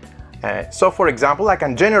 So for example, I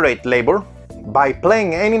can generate labor by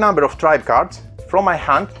playing any number of tribe cards from my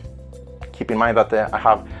hand. Keep in mind that I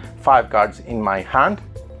have 5 cards in my hand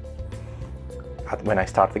when I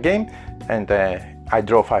start the game, and I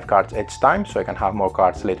draw 5 cards each time, so I can have more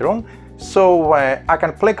cards later on. So I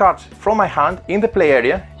can play cards from my hand in the play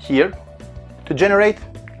area here to generate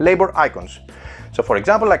labor icons. So for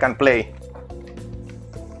example, I can play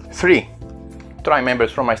 3 tribe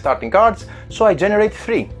members from my starting cards, so I generate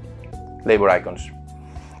 3 labor icons.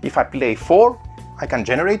 If I play 4, I can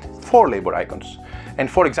generate 4 labor icons. And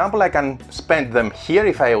for example, I can spend them here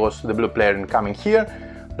if I was the blue player and coming here,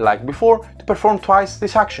 like before, to perform twice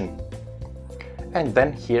this action. And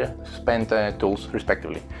then here spend tools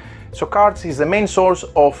respectively. So cards is the main source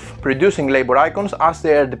of producing labor icons as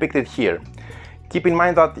they are depicted here. Keep in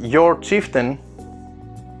mind that your chieftain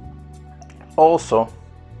also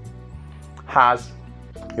has,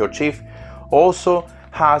 your chief also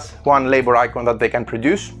has 1 labor icon that they can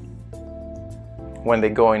produce when they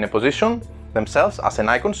go in a position themselves as an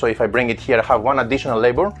icon. So if I bring it here, I have 1 additional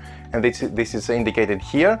labor, and this is indicated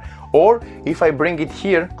here. Or if I bring it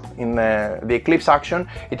here in the eclipse action,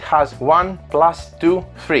 it has 1 + 2,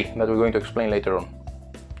 3 that we're going to explain later on.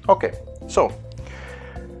 Okay, so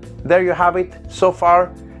there you have it. So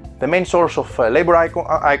far, the main source of labor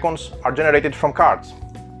icons are generated from cards.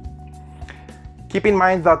 Keep in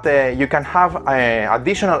mind that you can have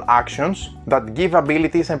additional actions that give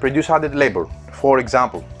abilities and produce added labor. For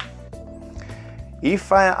example,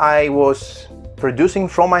 if I was producing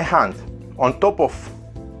from my hand on top of,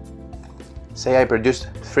 say I produced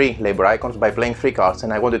 3 labor icons by playing 3 cards,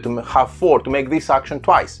 and I wanted to have 4 to make this action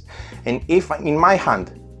twice, and if in my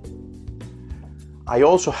hand I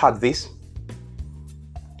also had this,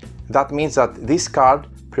 that means that this card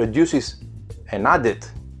produces an added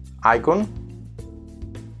icon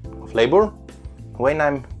of labor when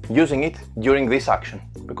I'm using it during this action,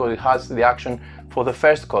 because it has the action for the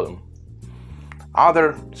first column.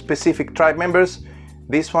 Other specific tribe members,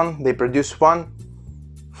 this one, they produce 1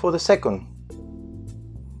 for the second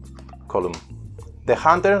column. The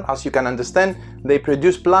hunter, as you can understand, they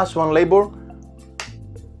produce +1 labor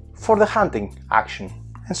for the hunting action,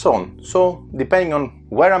 and so on. So depending on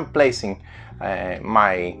where I'm placing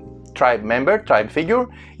my tribe figure,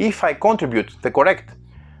 if I contribute the correct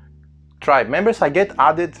tribe members, I get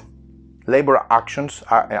added labor actions,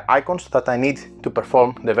 icons that I need to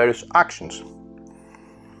perform the various actions.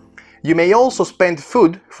 You may also spend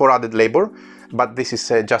food for added labor, but this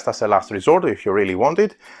is just as a last resort if you really want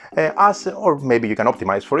it, or maybe you can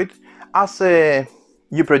optimize for it, as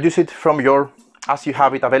you produce it from as you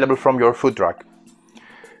have it available from your food truck.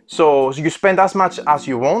 So you spend as much as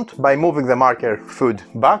you want by moving the marker food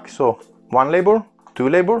back. So 1 labor, 2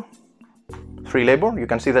 labor, 3 labor. You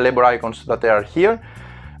can see the labor icons that they are here,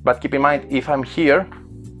 but keep in mind, if I'm here,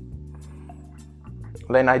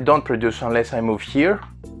 then I don't produce unless I move here.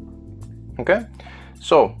 Okay,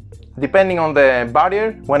 so depending on the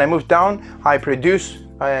barrier, when I move down, I produce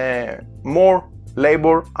more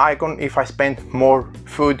labor icon if I spend more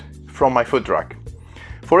food from my food truck.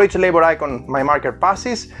 For each labor icon my marker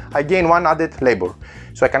passes, I gain 1 added labor.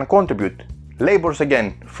 So I can contribute labors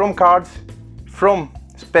again from cards from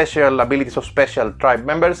special abilities of special tribe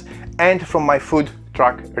members and from my food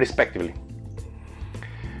track respectively.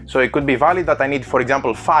 So it could be valid that I need, for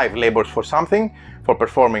example, 5 labors for something, for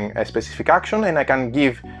performing a specific action, and I can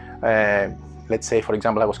give, let's say for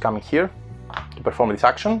example I was coming here to perform this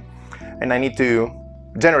action, and I need to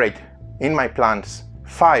generate in my plants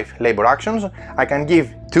 5 labor actions. I can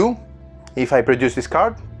give 2 if I produce this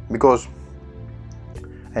card, because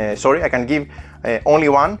I can give only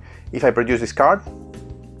 1 if I produce this card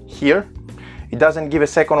here. It doesn't give a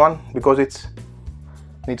second one because it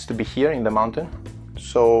needs to be here in the mountain,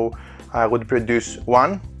 so I would produce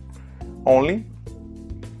 1 only.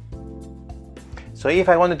 So if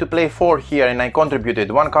I wanted to play 4 here and I contributed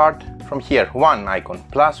 1 card from here, 1 icon,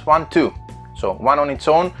 plus 1, 2. So 1 on its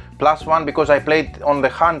own, plus 1 because I played on the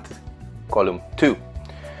hand column, 2.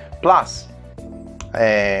 Plus,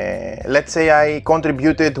 let's say I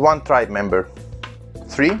contributed 1 tribe member,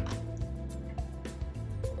 3.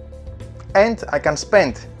 And I can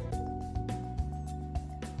spend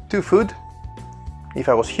 2 food, if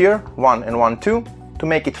I was here, 1 and 1, 2, to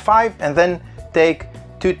make it 5, and then take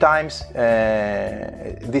 2 times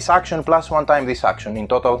this action plus 1 time this action, in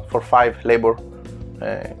total for 5 labor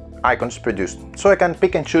icons produced. So I can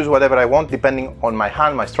pick and choose whatever I want depending on my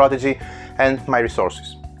hand, my strategy and my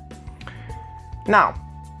resources. Now,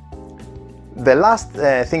 the last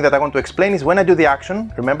thing that I want to explain is when I do the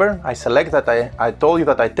action. Remember, I select that I told you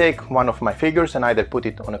that I take one of my figures and either put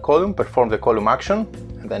it on a column, perform the column action,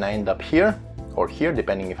 and then I end up here or here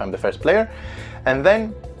depending if I'm the first player, and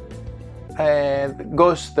then it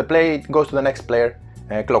goes to the next player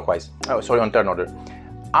clockwise, on turn order.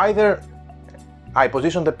 Either I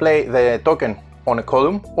position the token on a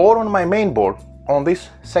column or on my main board on this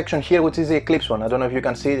section here, which is the eclipse one. I don't know if you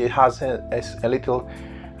can see it, it has a little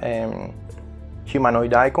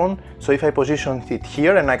humanoid icon. So if I position it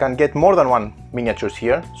here, and I can get more than 1 miniatures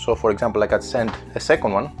here, so for example I can send a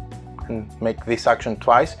second one and make this action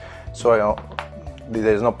twice, so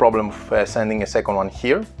there's no problem of sending a second one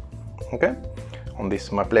here, okay, on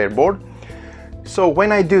this my player board. So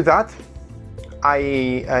when I do that, I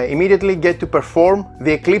immediately get to perform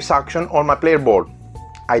the eclipse action on my player board.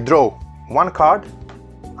 I draw 1 card,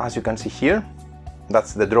 as you can see here,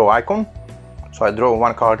 that's the draw icon. So I draw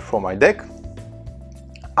 1 card from my deck,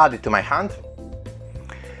 add it to my hand,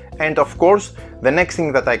 and of course the next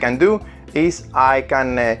thing that I can do is I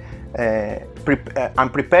can I'm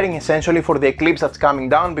preparing essentially for the eclipse that's coming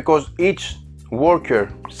down, because each worker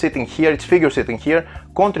sitting here, each figure sitting here,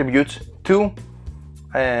 contributes 2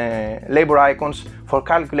 labor icons for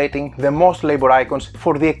calculating the most labor icons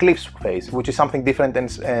for the eclipse phase, which is something different, and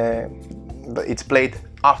it's played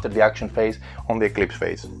after the action phase on the eclipse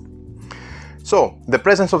phase. So the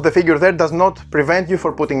presence of the figure there does not prevent you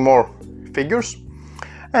from putting more figures,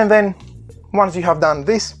 and then once you have done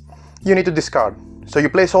this, you need to discard. So you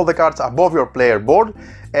place all the cards above your player board.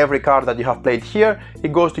 Every card that you have played here,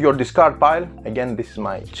 it goes to your discard pile. Again, this is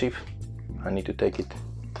my chief, I need to take it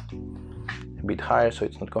a bit higher so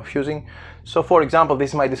it's not confusing. So for example,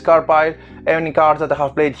 this is my discard pile. Any cards that I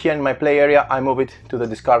have played here in my play area, I move it to the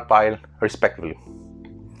discard pile respectively.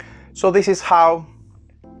 So this is how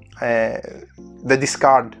the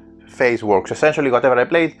discard phase works. Essentially, whatever I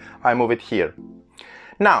played, I move it here.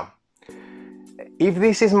 Now, if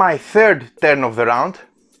this is my 3rd turn of the round,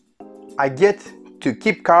 I get to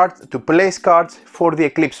keep cards, to place cards for the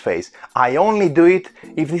eclipse phase. I only do it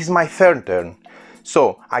if this is my 3rd turn.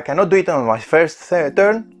 So I cannot do it on my first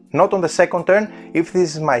turn, not on the 2nd turn. If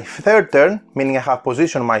this is my 3rd turn, meaning I have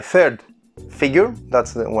positioned my 3rd figure,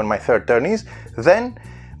 that's when my 3rd turn is, then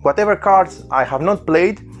whatever cards I have not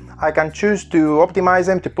played, I can choose to optimize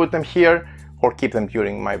them, to put them here, or keep them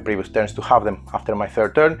during my previous turns to have them after my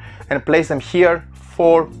 3rd turn, and place them here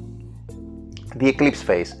for the eclipse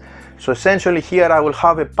phase. So essentially here I will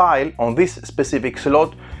have a pile on this specific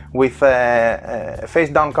slot with face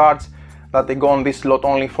down cards that they go on this slot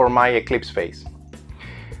only for my eclipse phase.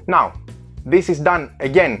 Now, this is done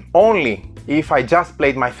again only if I just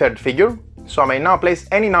played my 3rd figure. So I may now place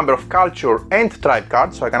any number of culture and tribe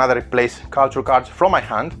cards, so I can either place culture cards from my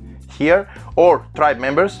hand here, or tribe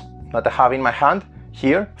members that I have in my hand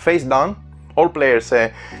here, face down. All players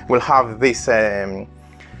will have this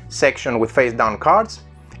section with face down cards.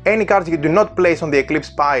 Any cards you do not place on the eclipse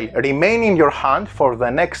pile remain in your hand for the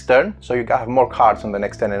next turn, so you can have more cards on the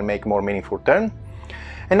next turn and make more meaningful turn.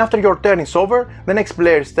 And after your turn is over, the next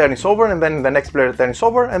player's turn is over, and then the next player's turn is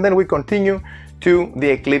over, and then we continue to the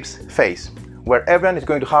eclipse phase, where everyone is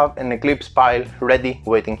going to have an eclipse pile ready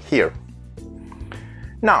waiting here.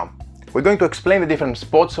 Now, we're going to explain the different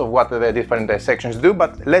spots of what the different sections do,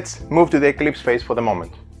 but let's move to the eclipse phase for the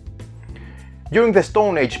moment. During the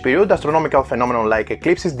Stone Age period, astronomical phenomena like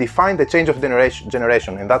eclipses define the change of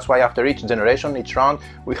generation, and that's why after each generation, each round,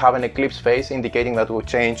 we have an eclipse phase indicating that we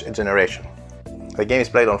change a generation. The game is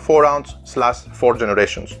played on 4 rounds / 4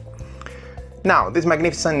 generations. Now, these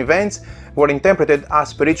magnificent events were interpreted as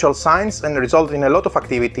spiritual signs and resulted in a lot of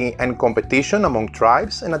activity and competition among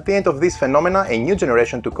tribes, and at the end of this phenomena, a new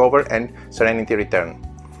generation took over and serenity returned.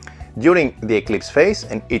 During the eclipse phase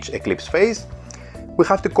and each eclipse phase, we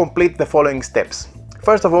have to complete the following steps.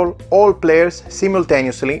 First of all players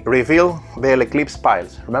simultaneously reveal their eclipse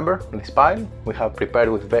piles. Remember this pile we have prepared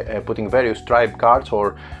with putting various tribe cards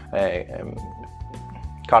or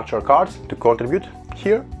culture cards to contribute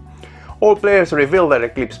here. All players reveal their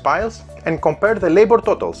eclipse piles and compare the labor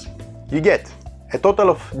totals. You get a total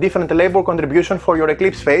of different labor contribution for your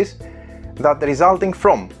eclipse phase that resulting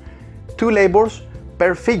from 2 labors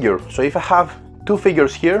per figure. So if I have 2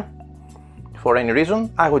 figures here, for any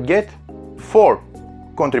reason, I would get 4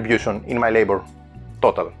 contribution in my labor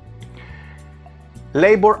total.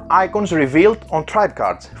 Labor icons revealed on tribe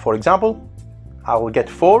cards. For example, I will get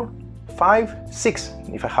 4, 5, 6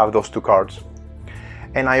 if I have those 2 cards.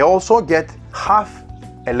 And I also get half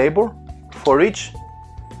a labor for each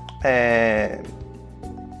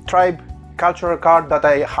tribe cultural card that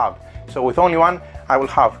I have. So with only one, I will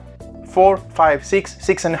have 4, 5, 6,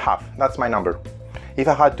 6.5. That's my number. If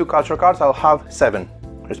I had 2 culture cards, I'll have 7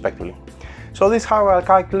 respectively. So this is how I'll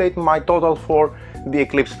calculate my total for the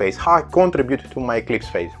eclipse phase, how I contribute to my eclipse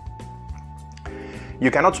phase. You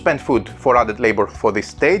cannot spend food for added labor for this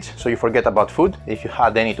stage, so you forget about food if you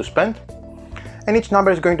had any to spend. And each number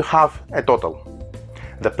is going to have a total.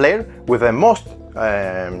 The player with the most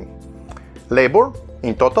labor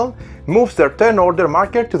in total moves their turn order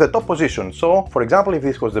marker to the top position. So for example, if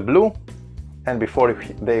this was the blue and before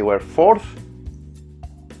they were 4th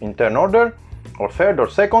in turn order, or 3rd or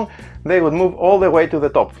 2nd, they would move all the way to the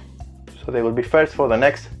top. So they will be 1st for the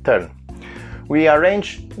next turn. We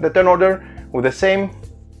arrange the turn order with the same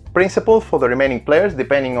principle for the remaining players,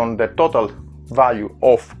 depending on the total value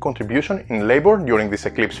of contribution in labor during this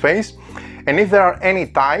eclipse phase. And if there are any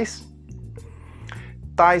ties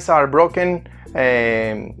are broken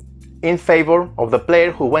in favor of the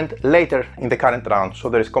player who went later in the current round. So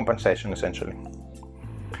there is compensation essentially.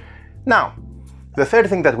 Now, the third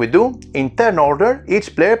thing that we do, in turn order,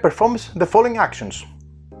 each player performs the following actions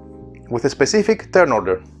with a specific turn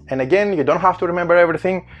order. And again, you don't have to remember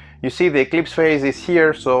everything. You see the eclipse phase is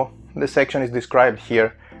here, so the section is described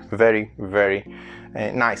here very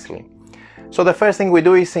nicely. So the first thing we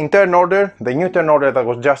do is in turn order, the new turn order that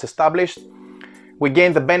was just established, we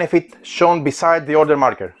gain the benefit shown beside the order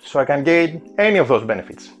marker. So I can gain any of those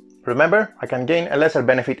benefits. Remember, I can gain a lesser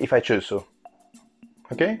benefit if I choose to.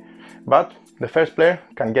 Okay? But the first player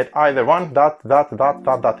can get either one, that,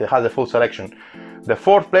 it has a full selection. The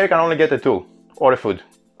 4th player can only get a tool or a food.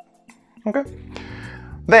 Okay?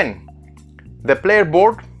 Then, the player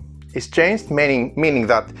board is changed, meaning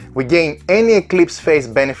that we gain any eclipse phase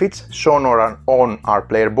benefits shown on our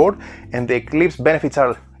player board, and the eclipse benefits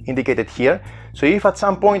are indicated here. So if at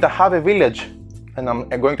some point I have a village, and I'm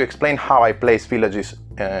going to explain how I place villages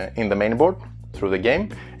in the main board through the game,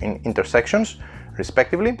 in intersections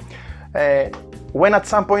respectively. When at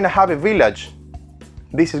some point I have a village,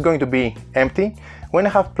 this is going to be empty. When I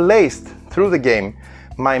have placed through the game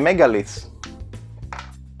my megaliths,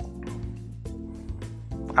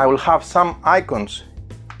 I will have some icons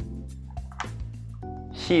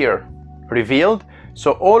here revealed.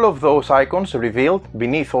 So all of those icons revealed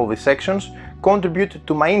beneath all these sections contribute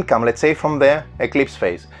to my income, let's say from the eclipse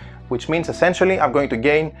phase, which means essentially I'm going to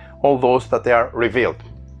gain all those that they are revealed.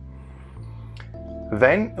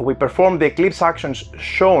 Then we perform the eclipse actions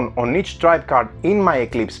shown on each tribe card in my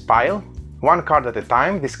eclipse pile, one card at a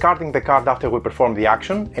time, discarding the card after we perform the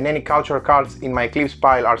action, and any cultural cards in my eclipse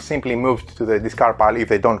pile are simply moved to the discard pile if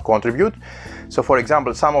they don't contribute. So for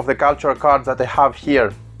example, some of the cultural cards that I have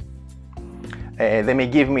here, they may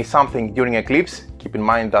give me something during eclipse. Keep in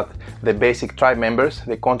mind that the basic tribe members,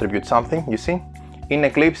 they contribute something, you see. In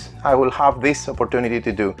eclipse, I will have this opportunity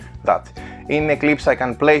to do that. In eclipse, I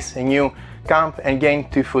can place a new camp and gain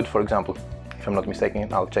 2 food, for example. If I'm not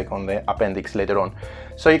mistaken, I'll check on the appendix later on.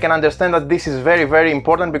 So you can understand that this is very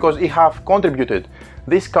important, because if I have contributed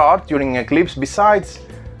this card during eclipse, besides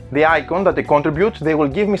the icon that they contribute, they will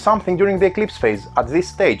give me something during the eclipse phase at this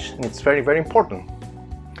stage, and it's very important.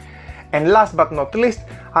 And last but not least,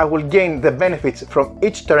 I will gain the benefits from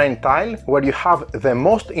each terrain tile where you have the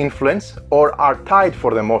most influence or are tied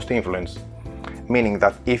for the most influence. Meaning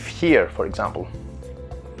that if here, for example,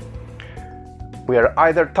 we are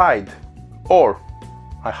either tied or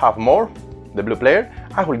I have more, the blue player,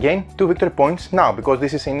 I will gain 2 victory points now, because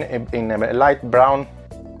this is in a light brown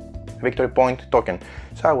victory point token.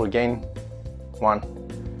 So I will gain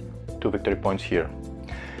 2 victory points here.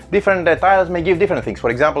 Different tiles may give different things. For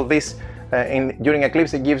example, this during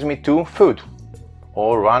eclipse it gives me 2 food,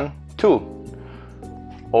 or 1 tool,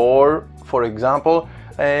 or for example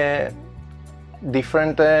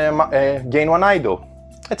different gain 1 idol,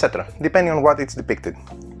 etc. depending on what it's depicted.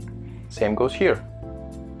 Same goes here,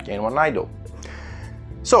 gain 1 idol.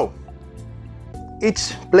 So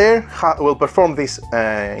each player will perform this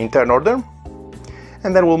in turn order,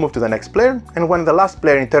 and then we'll move to the next player, and when the last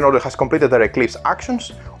player in turn order has completed their eclipse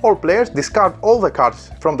actions, all players discard all the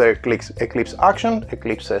cards from their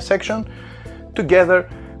eclipse section together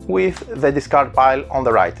with the discard pile on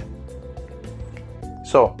the right.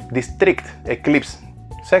 So district eclipse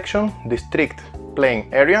section, district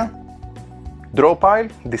playing area, draw pile,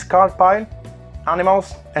 discard pile,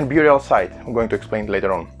 animals, and burial site. I'm going to explain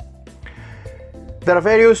later on. There are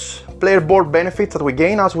various player board benefits that we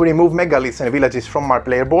gain as we remove megaliths and villages from our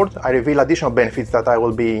player board. I reveal additional benefits that I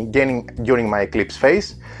will be gaining during my eclipse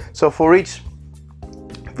phase. So for each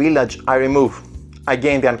village I remove, I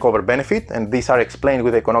gain the uncover benefit, and these are explained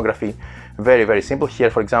with iconography very simple.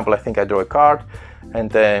 Here, for example, I think I draw a card,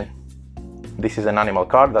 and this is an animal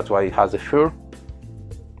card, that's why it has a fur.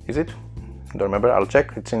 Is it? Don't remember, I'll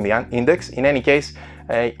check, it's in the index. In any case,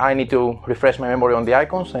 I need to refresh my memory on the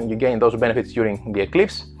icons, and you gain those benefits during the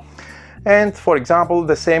eclipse. And for example,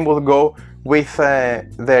 the same will go with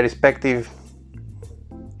the respective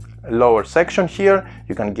lower section here.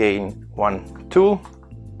 You can gain 1 tool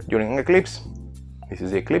during eclipse. This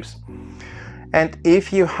is the eclipse. And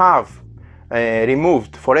if you have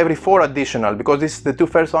removed for every 4 additional, because the 2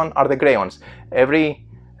 first one are the gray ones, every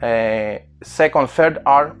second, third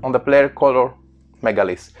are on the player color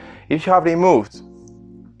megaliths. If you have removed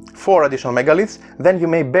 4 additional megaliths, then you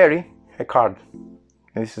may bury a card.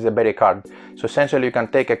 And this is a bury card. So essentially you can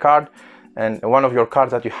take a card, and one of your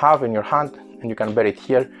cards that you have in your hand, and you can bury it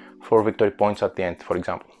here for victory points at the end, for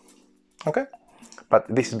example. Okay? But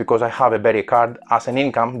this is because I have a bury card as an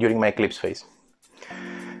income during my eclipse phase.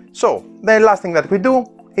 So the last thing that we do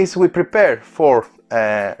is we prepare for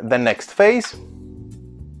the next phase.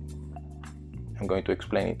 I'm going to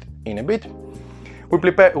explain it in a bit. We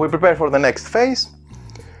prepare for the next phase.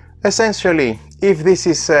 Essentially, if this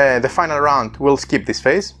is the final round, we'll skip this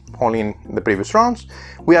phase, only in the previous rounds.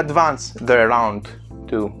 We advance the round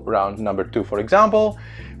to round number 2, for example.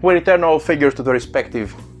 We return all figures to the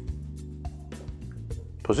respective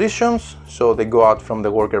positions, so they go out from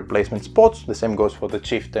the worker placement spots. The same goes for the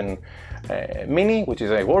chieftain mini, which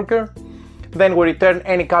is a worker. Then we return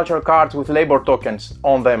any cultural cards with labor tokens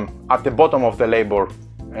on them at the bottom of the labor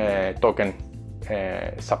token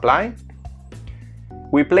supply.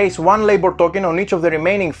 We place 1 labor token on each of the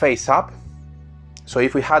remaining face up. So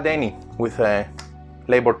if we had any with a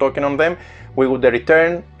labor token on them, we would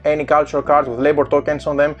return any cultural cards with labor tokens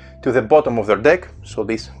on them to the bottom of their deck. So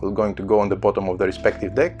this will going to go on the bottom of the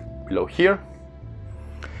respective deck, below here.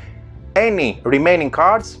 Any remaining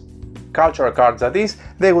cards, cultural cards that is,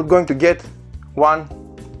 they would going to get 1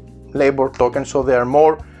 labor token, so they are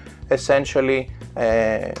more essentially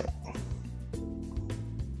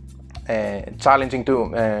challenging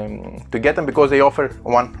to get them, because they offer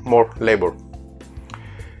 1 more labor.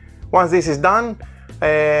 Once this is done,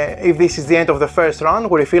 if this is the end of the first round,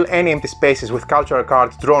 we refill any empty spaces with cultural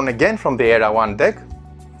cards drawn again from the Era 1 deck.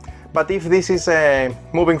 But if this is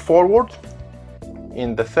moving forward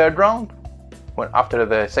in the third round, after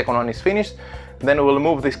the second one is finished, then we'll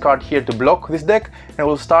move this card here to block this deck, and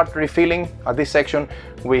we'll start refilling at this section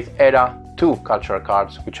with Era 2 cultural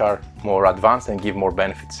cards, which are more advanced and give more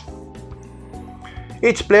benefits.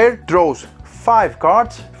 Each player draws 5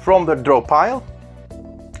 cards from the draw pile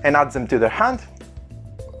and adds them to their hand,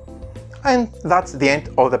 and that's the end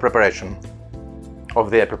of the preparation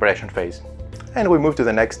phase. And we move to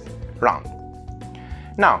the next round.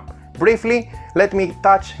 Now, briefly, let me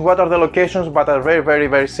touch what are the locations, but are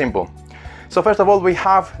very simple. So first of all, we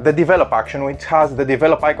have the develop action, which has the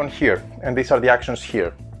develop icon here, and these are the actions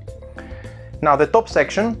here. Now the top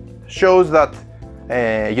section shows that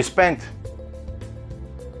you spent,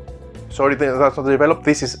 sorry, that's not the develop,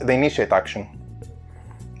 this is the initiate action.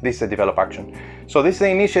 This is the develop action. So this is the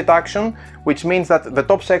initiate action, which means that the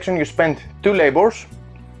top section you spend 2 labors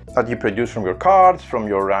that you produce from your cards, from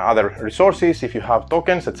your other resources, if you have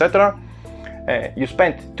tokens, etc. You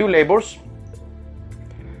spent 2 labors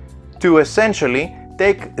to essentially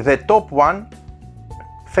take the top 1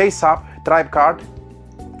 face up tribe card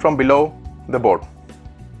from below the board.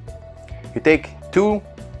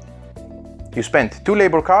 You spend 2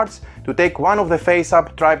 labor cards to take one of the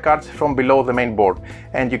face-up tribe cards from below the main board,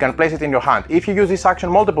 and you can place it in your hand. If you use this action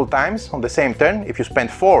multiple times on the same turn, if you spend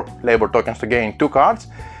 4 labor tokens to gain 2 cards,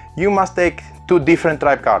 you must take 2 different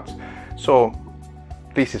tribe cards. So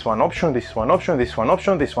this is one option, this is one option, this is one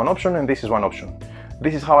option, this is one option, and this is one option.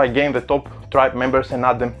 This is how I gain the top tribe members and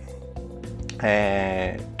add them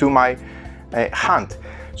to my hand.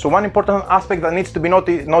 So one important aspect that needs to be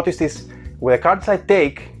noticed is with the cards I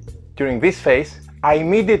take during this phase, I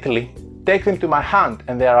immediately take them to my hand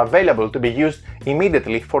and they are available to be used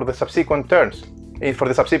immediately for the subsequent turns, in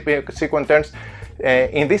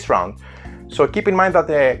this round. So keep in mind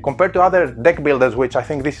that compared to other deck builders, which I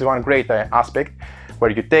think this is one great aspect,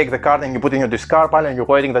 where you take the card and you put it in your discard pile and you're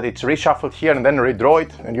waiting that it's reshuffled here and then redraw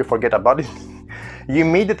it and you forget about it. You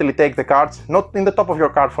immediately take the cards, not in the top of your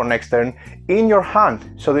card for next turn, in your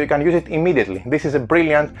hand so that you can use it immediately. This is a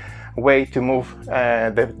brilliant way to move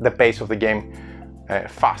the pace of the game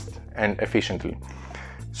fast and efficiently.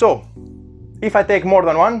 So if I take more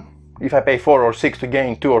than one, if I pay 4 or 6 to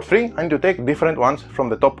gain 2 or 3, I need to take different ones from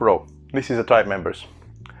the top row. This is the tribe members.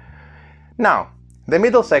 Now, the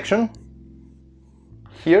middle section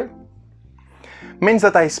here means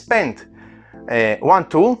that I spent one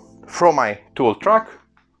tool from my tool track,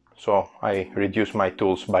 so I reduce my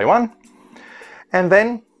tools by 1, and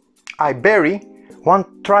then I bury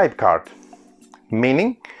 1 tribe card,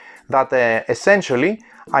 meaning that essentially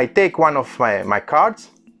I take one of my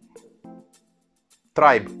cards,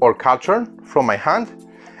 tribe or culture, from my hand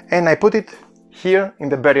and I put it here in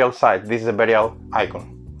the burial site. This is a burial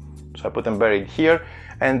icon, so I put them buried here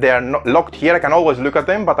and they are not locked here. I can always look at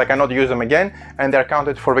them, but I cannot use them again, and they are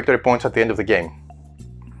counted for victory points at the end of the game.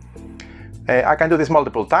 I can do this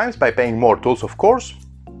multiple times by paying more tools, of course.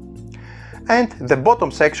 And the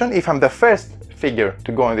bottom section, if I'm the first figure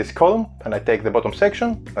to go in this column and I take the bottom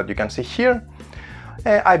section that you can see here,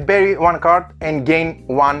 I bury 1 card and gain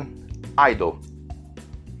 1 idol.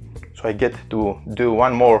 So I get to do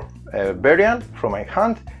 1 more burial from my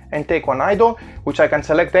hand and take 1 idol, which I can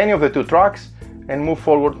select any of the 2 tracks and move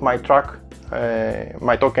forward my track,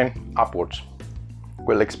 my token upwards.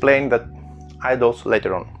 We'll explain that idols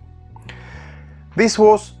later on. This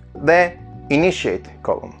was the initiate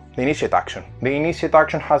column, the initiate action. The initiate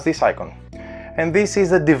action has this icon, and this is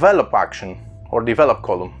the develop action or develop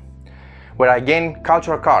column, where I gain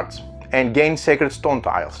cultural cards and gain sacred stone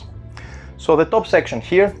tiles. So the top section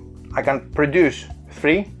here, I can produce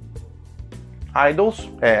 3 idols,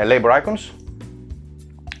 labor icons,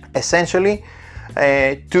 essentially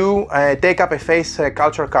to take up a face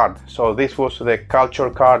culture card. So this was the culture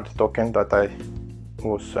card token that I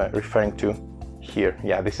was referring to here.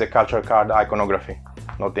 Yeah, this is a culture card iconography,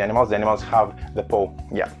 not the animals. The animals have the paw.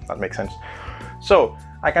 Yeah, that makes sense. So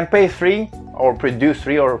I can pay 3 or produce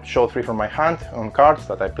 3 or show 3 from my hand on cards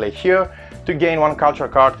that I play here to gain 1 culture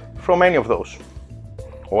card from any of those.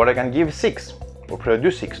 Or I can give 6 or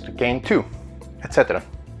produce 6 to gain 2, etc.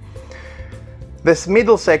 This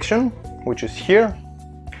middle section, which is here,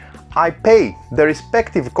 I pay the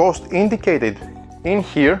respective cost indicated in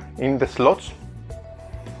here in the slots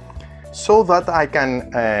so that I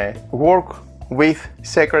can work with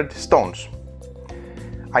sacred stones.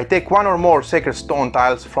 I take 1 or more sacred stone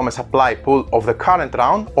tiles from a supply pool of the current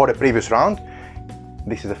round or a previous round.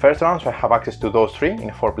 This is the first round, so I have access to those 3 in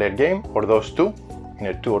a 4-player game, or those 2 in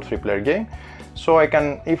a 2 or 3-player game. So I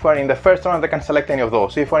can, if we're in the first round, I can select any of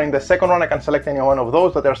those. If we're in the second round, I can select any one of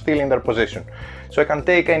those that are still in their position. So I can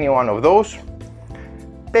take any one of those,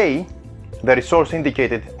 pay the resource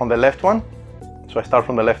indicated on the left one. So I start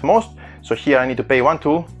from the leftmost. So here I need to pay 1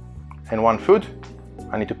 tool and 1 food.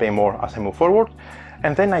 I need to pay more as I move forward.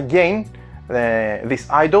 And then I gain this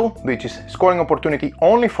idol, which is scoring opportunity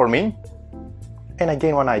only for me. And I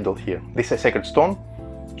gain 1 idol here. This is a sacred stone,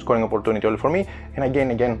 scoring opportunity only for me. And I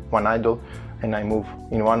gain again 1 idol. And I move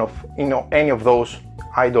in any of those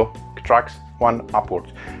idol tracks 1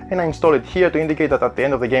 upwards. And I install it here to indicate that at the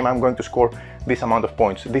end of the game I'm going to score this amount of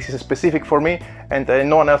points. This is specific for me, and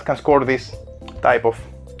no one else can score this type of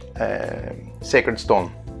sacred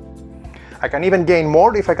stone. I can even gain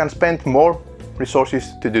more if I can spend more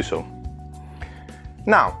resources to do so.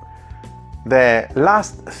 Now, the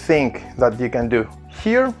last thing that you can do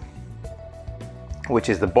here, which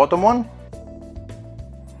is the bottom one,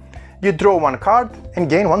 you draw 1 card and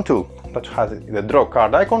gain 1 tool. That has the draw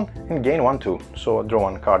card icon and gain 1 tool. So I draw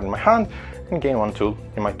 1 card in my hand and gain 1 tool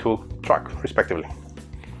in my tool track, respectively.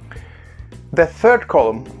 The third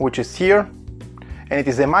column, which is here, and it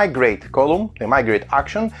is the migrate column, the migrate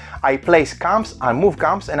action, I place camps, I move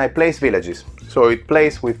camps, and I place villages. So it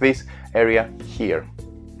plays with this area here.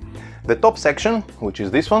 The top section, which is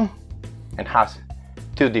this one, and has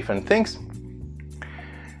two different things.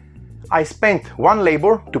 I spent one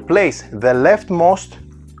labor to place the leftmost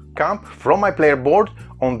camp from my player board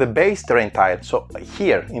on the base terrain tile, so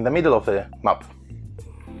here in the middle of the map.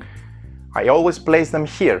 I always place them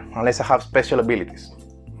here unless I have special abilities.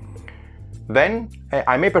 Then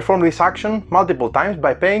I may perform this action multiple times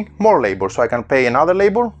by paying more labor, so I can pay another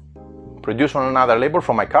labor, produce another labor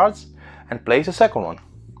from my cards, and place a second one,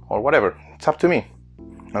 or whatever, it's up to me.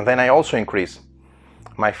 And then I also increase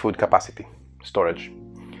my food capacity, storage.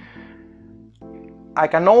 I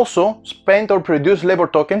can also spend or produce labor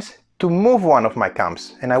tokens to move one of my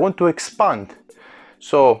camps, and I want to expand.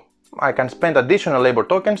 So I can spend additional labor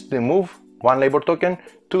tokens to move one labor token,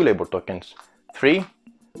 two labor tokens, 3,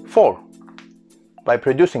 4, by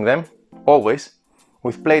producing them always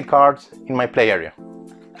with played cards in my play area.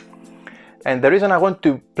 And the reason I want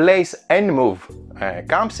to place and move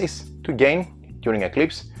camps is to gain, during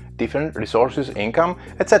eclipse, different resources, income,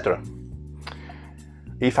 etc.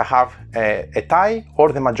 If I have a tie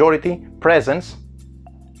or the majority presence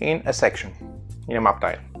in a section, in a map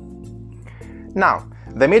tile. Now,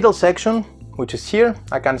 the middle section, which is here,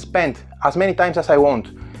 I can spend as many times as I want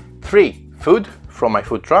 3 food from my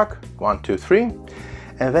food truck, 1, 2, 3,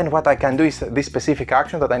 and then what I can do is this specific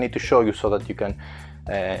action that I need to show you so that you can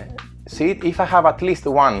see it. If I have at least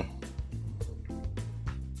one,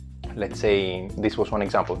 let's say this was one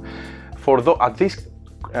example, at this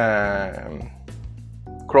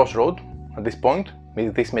crossroad, at this point,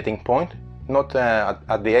 with this meeting point, not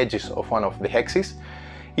at the edges of one of the hexes,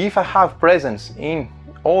 if I have presence in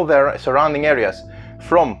all the surrounding areas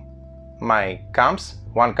from my camps,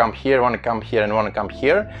 one camp here, one camp here, and one camp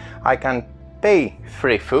here, I can pay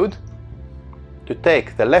 3 food to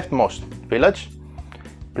take the leftmost village,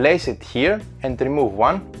 place it here, and remove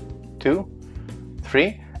 1, 2,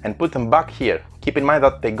 3, and put them back here. Keep in mind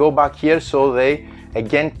that they go back here, so they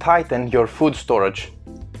again tighten your food storage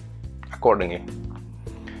accordingly.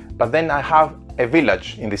 But then I have a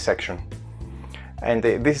village in this section, and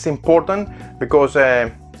this is important because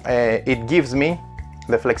it gives me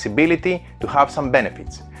the flexibility to have some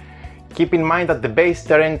benefits. Keep in mind that the base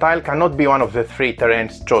terrain tile cannot be one of the 3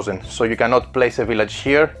 terrains chosen, so you cannot place a village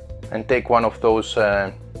here and take one of those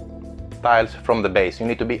tiles from the base. You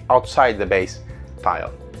need to be outside the base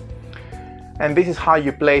tile. And this is how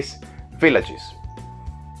you place villages.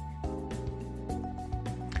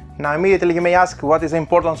 Now immediately you may ask, what is the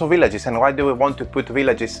importance of villages and why do we want to put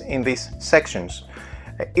villages in these sections?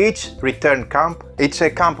 Each return camp, each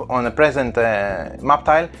camp on the present map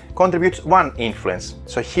tile contributes 1 influence.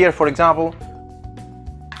 So here, for example,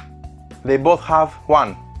 they both have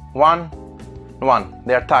 1, 1, 1.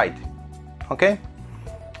 They are tied. Okay?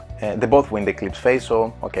 They both win the eclipse phase,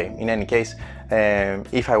 so okay, in any case,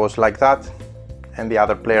 if I was like that and the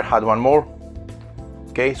other player had 1 more,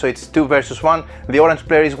 okay, so it's 2 versus 1, the orange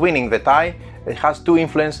player is winning the tie, it has 2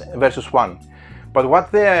 influence versus 1. But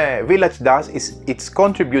what the village does is it's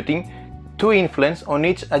contributing 2 influence on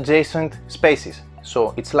each adjacent spaces.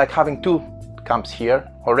 So it's like having 2 camps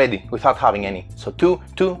here already without having any. So 2,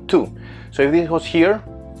 2, 2. So if this was here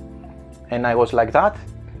and I was like that,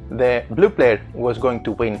 the blue player was going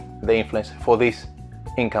to win the influence for this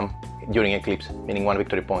income during eclipse, meaning 1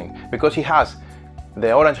 victory point, because he has,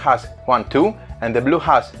 the orange has 1, 2, and the blue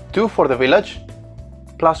has 2 for the village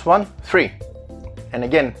plus 1, 3. And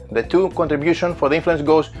again, the 2 contribution for the influence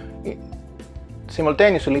goes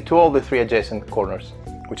simultaneously to all the 3 adjacent corners,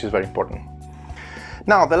 which is very important.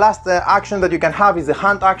 Now, the last action that you can have is the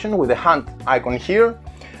hunt action with the hunt icon here.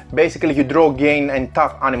 Basically, you draw, gain, and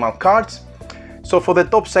tap animal cards. So for the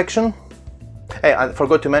top section, I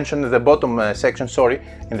forgot to mention the bottom section, sorry,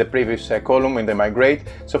 in the previous column in the migrate.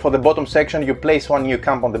 So for the bottom section, you place 1 new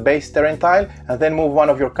camp on the base terrain tile and then move 1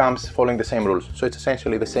 of your camps following the same rules. So it's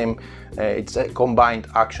essentially the same, it's a combined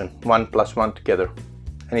action, 1 plus 1 together.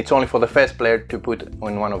 And it's only for the first player to put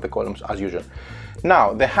in one of the columns as usual.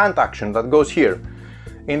 Now, the hunt action that goes here,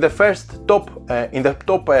 in the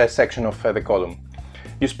top section of the column,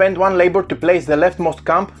 you spend 1 labor to place the leftmost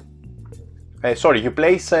camp.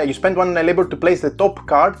 You spend 1 labor to place the top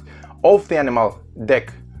card of the animal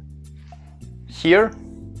deck here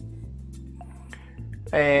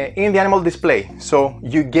in the animal display. So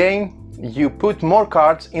you put more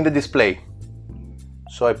cards in the display.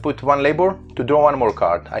 So I put 1 labor to draw 1 more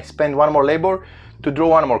card. I spend 1 more labor to draw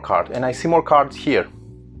 1 more card, and I see more cards here,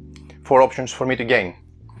 4 options for me to gain.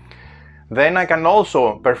 Then I can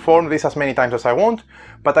also perform this as many times as I want,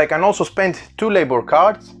 but I can also spend 2 labor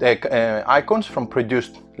cards, icons from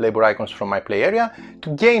produced labor icons from my play area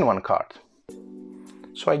to gain 1 card.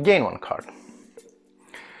 So I gain 1 card.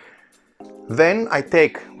 Then I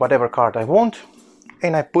take whatever card I want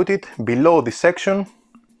and I put it below this section.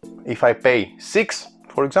 If I pay 6,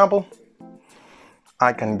 for example,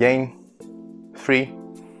 I can gain 3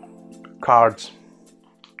 cards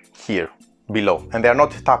here below, and they are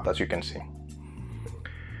not tapped, as you can see.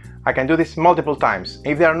 I can do this multiple times.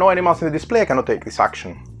 If there are no animals in the display, I cannot take this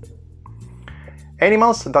action.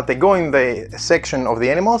 Animals that they go in the section of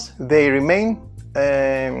the animals, they remain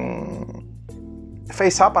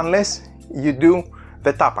face up unless you do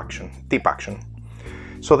the tap action, tip action.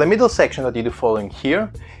 So the middle section that you do following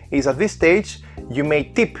here is at this stage you may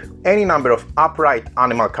tip any number of upright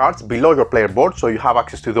animal cards below your player board, so you have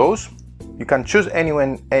access to those. You can choose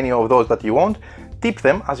any of those that you want, tip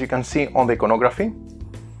them, as you can see on the iconography,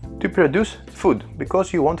 to produce food,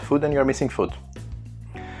 because you want food and you're missing food.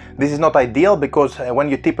 This is not ideal because when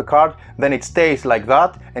you tip a card, then it stays like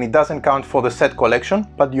that and it doesn't count for the set collection,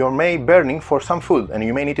 but you may burning for some food and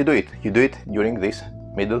you may need to do it. You do it during this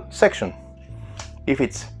middle section. If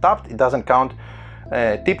it's tapped, it doesn't count,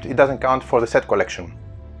 tipped, it doesn't count for the set collection.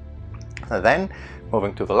 And then,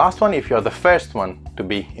 moving to the last one, if you're the first one to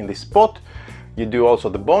be in this spot, you do also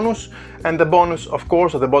the bonus, and the bonus, of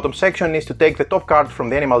course, at the bottom section is to take the top card from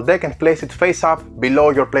the animal deck and place it face up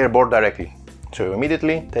below your player board directly. So you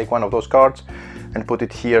immediately take one of those cards and put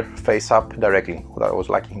it here face up directly. That was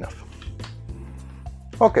lucky enough.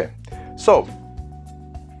 Okay, so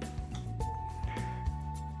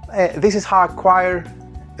this is how I acquire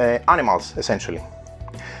animals, essentially.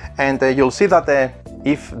 And you'll see that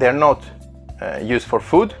if they're not used for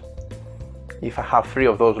food, if I have 3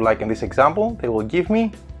 of those, like in this example, they will give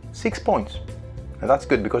me 6 points. And that's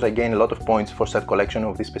good because I gain a lot of points for set collection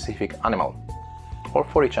of this specific animal, or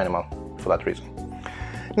for each animal for that reason.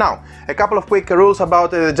 Now, a couple of quick rules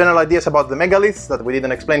about general ideas about the megaliths that we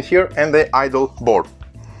didn't explain here, and the idle board.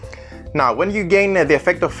 Now, when you gain the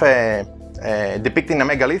effect of depicting a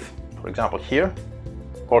megalith, for example here,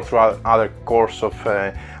 or through other course of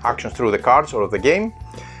actions through the cards or of the game,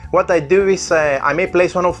 what I do is I may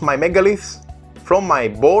place one of my megaliths from my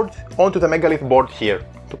board onto the megalith board here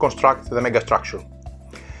to construct the mega structure.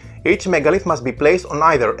 Each megalith must be placed on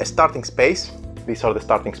either a starting space, these are the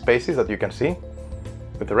starting spaces that you can see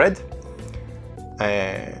with the red,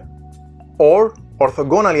 or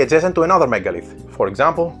orthogonally adjacent to another megalith, for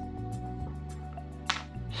example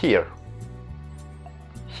here,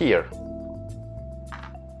 here,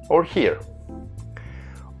 or here,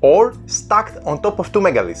 or stacked on top of 2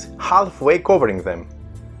 megaliths, halfway covering them.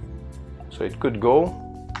 So it could go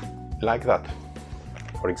like that,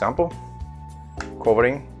 for example,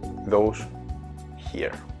 covering those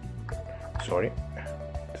here. Sorry,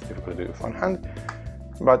 it's difficult to do with one hand,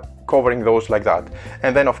 but covering those like that.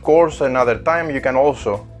 And then of course another time you can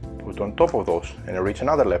also put on top of those and reach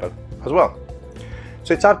another level as well.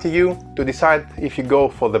 So it's up to you to decide if you go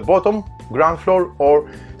for the bottom, ground floor, or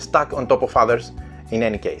stack on top of others in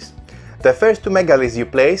any case. The first 2 megaliths you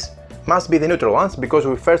place must be the neutral ones, because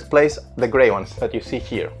we first place the gray ones that you see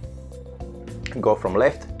here. Go from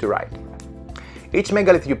left to right. Each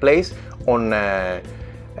megalith you place on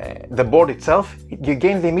the board itself, you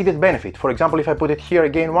gain the immediate benefit. For example, if I put it here, I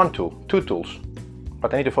gain 1 tool, 2 tools,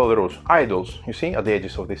 but I need to follow the rules. Idols, you see, at the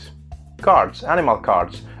edges of this. Cards, animal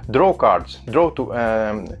cards, draw cards, draw to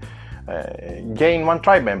gain 1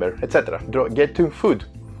 tribe member, etc. Get 2 food,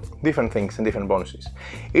 different things and different bonuses.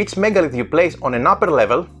 Each megalith you place on an upper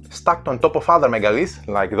level, stacked on top of other megaliths,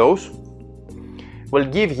 like those, will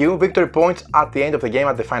give you victory points at the end of the game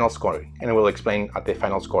at the final scoring, and we'll explain at the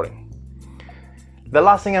final scoring. The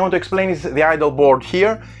last thing I want to explain is the idle board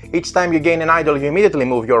here. Each time you gain an idle, you immediately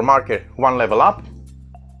move your marker 1 level up,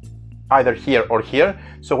 either here or here.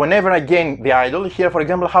 So whenever I gain the idle, here for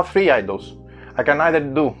example I have 3 idols. I can either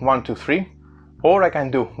do 1, 2, 3, or I can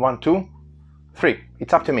do 1, 2, 3.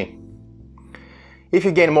 It's up to me. If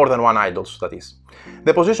you gain more than 1 idols, that is.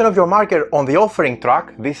 The position of your marker on the offering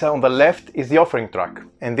track, this on the left is the offering track,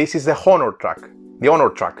 and this is the honor track, the honor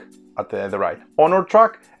track at the right. Honor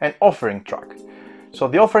track and offering track. So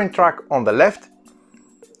the offering track on the left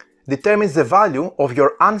determines the value of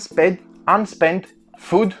your unspent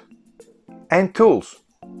food and tools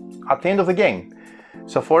at the end of the game.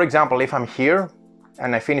 So for example, if I'm here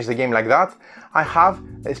and I finish the game like that, I have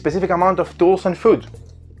a specific amount of tools and food.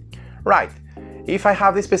 Right, if I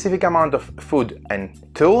have this specific amount of food and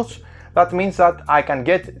tools, that means that I can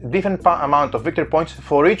get different amount of victory points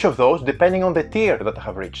for each of those depending on the tier that I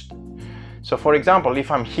have reached. So for example, if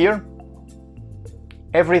I'm here,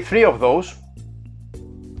 every 3 of those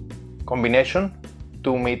combination,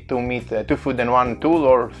 2 food and 1 tool,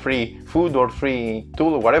 or 3 food or 3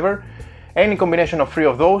 tool, or whatever, any combination of 3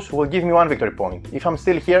 of those will give me 1 victory point. If I'm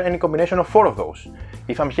still here, any combination of 4 of those.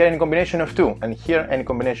 if I'm here any combination of 2 and here any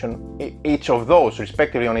combination, each of those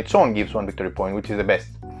respectively on its own gives 1 victory point, which is the best.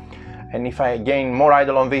 And if I gain more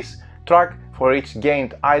idle on this track, for each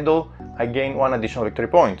gained idle I gain 1 additional victory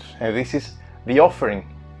point, and this is the offering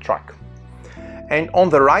track. And on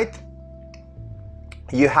the right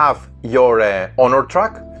you have your honor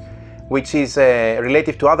track, which is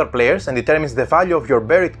relative to other players and determines the value of your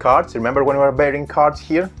buried cards. Remember when we are burying cards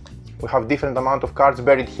here? We have different amount of cards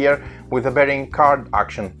buried here with the burying card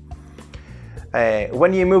action.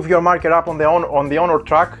 When you move your marker up on the honor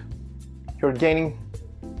track, you're gaining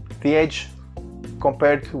the edge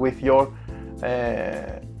compared with your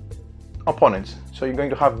opponents. So you're going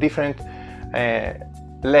to have different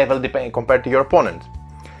level compared to your opponent.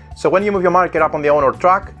 So when you move your marker up on the honor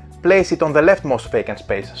track, place it on the leftmost vacant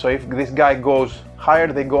space. So if this guy goes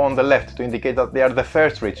higher, they go on the left to indicate that they are the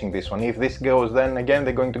first reaching this one. If this goes, then again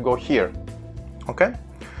they're going to go here. Okay?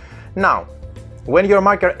 Now, when your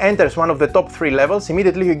marker enters one of the top 3 levels,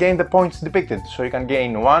 immediately you gain the points depicted. So you can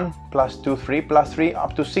gain 1, +2, 3, +3,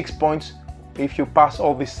 up to 6 points if you pass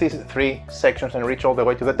all these 3 sections and reach all the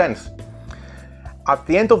way to the 10th. At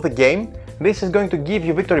the end of the game, this is going to give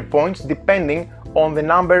you victory points depending on the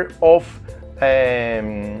number of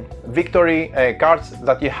victory cards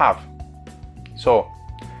that you have. So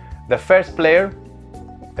the first player,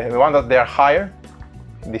 the one that they are higher,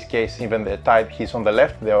 in this case even the type he's on the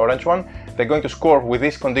left, the orange one, they're going to score with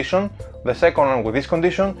this condition, the second one with this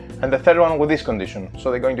condition, and the third one with this condition.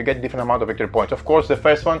 So they're going to get different amount of victory points. Of course, the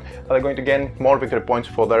first one, they're going to gain more victory points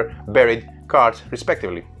for their buried cards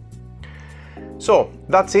respectively. So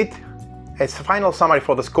that's it. As a final summary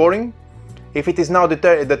for the scoring, if it is now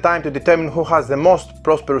the time to determine who has the most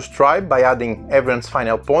prosperous tribe by adding everyone's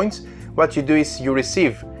final points, what you do is you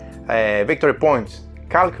receive victory points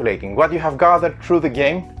calculating what you have gathered through the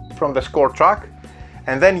game from the score track,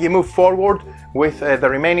 and then you move forward with the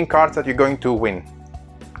remaining cards that you're going to win.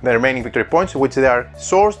 The remaining victory points, which they are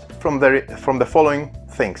sourced from the following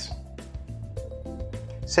things: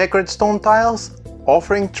 sacred stone tiles,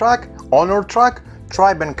 offering track, honor track,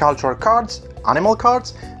 tribe and cultural cards, animal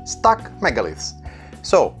cards, stack megaliths.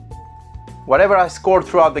 So whatever I scored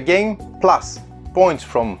throughout the game, plus points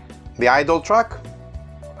from the idol track,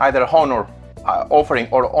 either honor, offering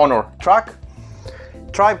or honor track,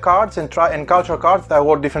 tribe cards and cultural cards that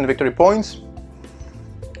award different victory points.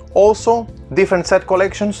 Also different set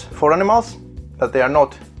collections for animals that they are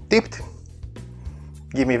not tipped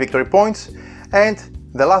give me victory points. And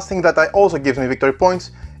the last thing that also gives me victory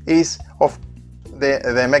points is of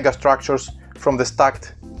the mega structures from the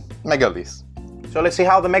stacked megaliths. So let's see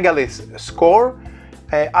how the megaliths score.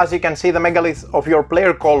 As you can see, the megaliths of your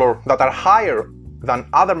player color that are higher than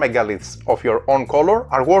other megaliths of your own color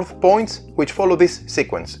are worth points which follow this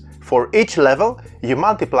sequence. For each level, you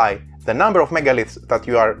multiply the number of megaliths that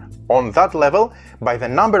you are on that level by the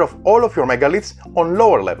number of all of your megaliths on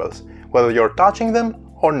lower levels, whether you're touching them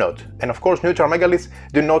or not. And of course, neutral megaliths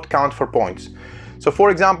do not count for points. So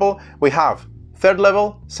for example, we have third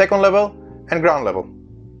level, second level, and ground level.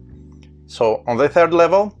 So on the third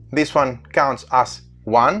level, this one counts as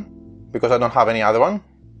 1, because I don't have any other one,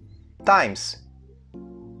 times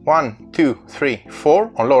 1, 2, 3,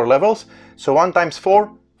 4 on lower levels. So 1 times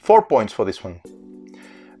 4, 4 points for this one.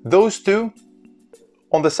 Those two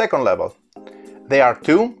on the second level, they are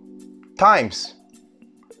 2 times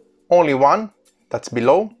only 1, that's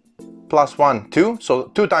below, plus 1, 2, so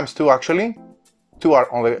 2 times 2 actually. 2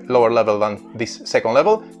 are on the lower level than this second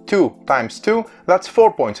level. 2 times 2, that's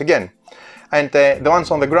 4 points again. And the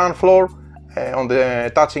ones on the ground floor,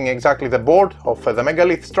 touching exactly the board of the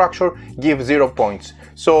megalith structure, give 0 points.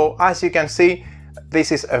 So as you can see,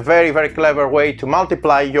 this is a very, very clever way to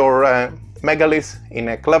multiply your megaliths in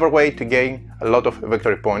a clever way to gain a lot of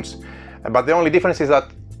victory points. But the only difference is that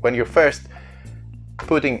when you're first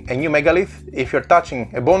putting a new megalith, if you're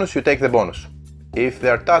touching a bonus, you take the bonus. If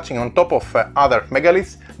they're touching on top of other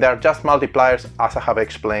megaliths, they are just multipliers, as I have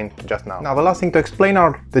explained just now. Now the last thing to explain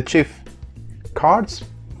are the chief cards.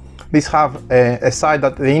 These have a side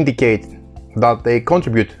that they indicate that they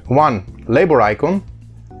contribute 1 labor icon.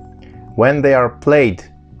 When they are played,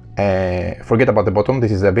 forget about the bottom,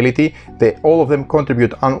 this is the ability, all of them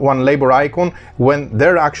contribute 1 labor icon when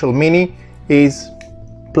their actual mini is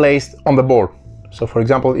placed on the board. So for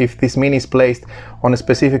example, if this mini is placed on a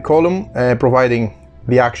specific column, providing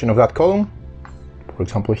the action of that column, for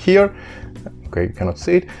example here, okay, you cannot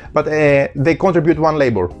see it, but they contribute 1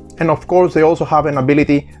 labor. And of course, they also have an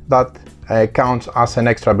ability that counts as an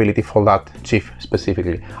extra ability for that chief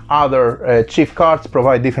specifically. Other chief cards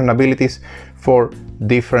provide different abilities for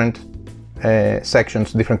different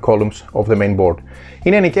sections, different columns of the main board.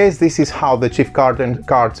 In any case, this is how the chief card and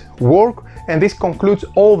cards work, and this concludes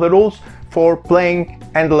all the rules for playing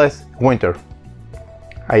Endless Winter.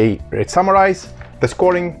 I summarize. The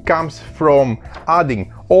scoring comes from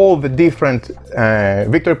adding all the different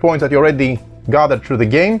victory points that you already gathered through the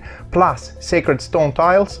game, plus sacred stone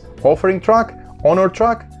tiles, offering track, honor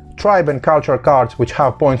track, tribe and culture cards which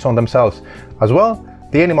have points on themselves as well,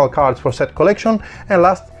 the animal cards for set collection, and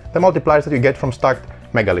last, the multipliers that you get from stacked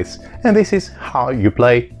megaliths. And this is how you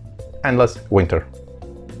play Endless Winter.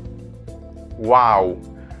 Wow,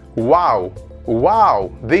 wow,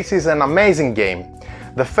 wow, this is an amazing game.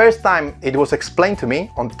 The first time it was explained to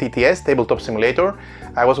me on TTS, Tabletop Simulator,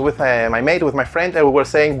 I was with my mate, with my friend, and we were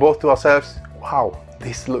saying both to ourselves, wow,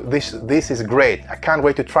 this is great. I can't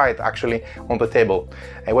wait to try it actually on the table.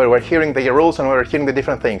 And we were hearing the rules and we were hearing the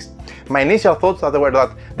different things. My initial thoughts were that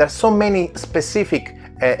there's so many specific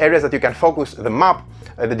areas that you can focus: the map,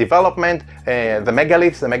 the development, the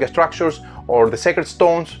megaliths, the megastructures, or the sacred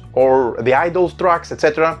stones, or the idols tracks,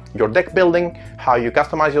 etc. Your deck building, how you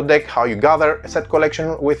customize your deck, how you gather a set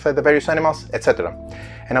collection with the various animals, etc.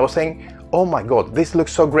 And I was saying, oh my god, this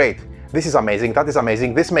looks so great. This is amazing, that is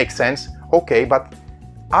amazing, this makes sense. Okay, but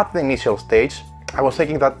at the initial stage, I was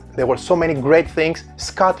thinking that there were so many great things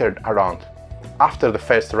scattered around. After the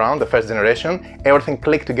first round, the first generation, everything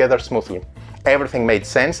clicked together smoothly. Everything made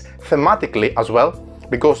sense, thematically as well,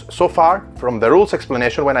 because so far, from the rules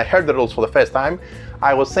explanation, when I heard the rules for the first time,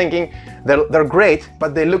 I was thinking they're great,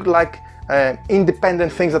 but they look like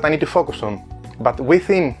independent things that I need to focus on. But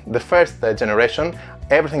within the first generation,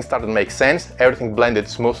 everything started to make sense, everything blended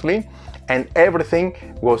smoothly, and everything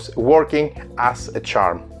was working as a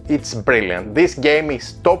charm. It's brilliant. This game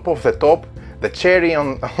is top of the top, the cherry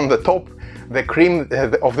on the top, the cream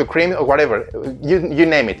of the cream, or whatever, you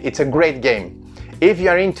name it. It's a great game. If you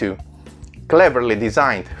are into cleverly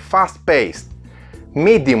designed, fast-paced,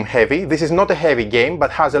 medium-heavy, this is not a heavy game,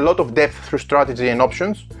 but has a lot of depth through strategy and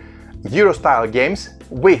options, Euro-style games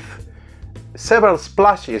with several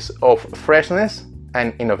splashes of freshness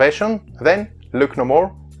and innovation, then look no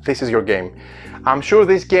more. This is your game. I'm sure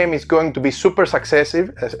this game is going to be super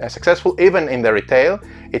successful even in the retail.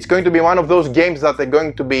 It's going to be one of those games that they're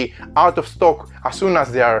going to be out of stock as soon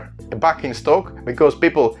as they are back in stock, because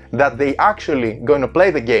people that they actually going to play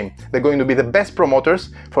the game, they're going to be the best promoters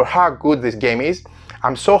for how good this game is.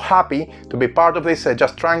 I'm so happy to be part of this,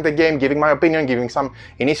 just trying the game, giving my opinion, giving some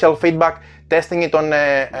initial feedback, testing it on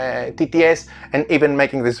TTS, and even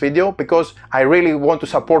making this video, because I really want to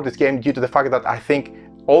support this game due to the fact that I think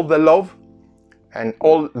all the love and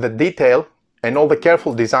all the detail and all the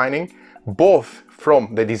careful designing, both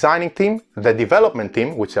from the designing team, the development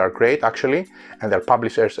team, which are great actually, and their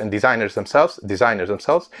publishers and designers themselves,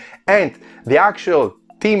 and the actual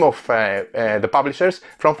team of the publishers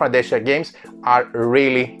from Fantasia Games, are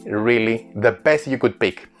really, really the best you could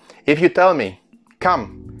pick. If you tell me,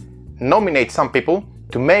 come, nominate some people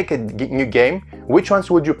to make a new game, which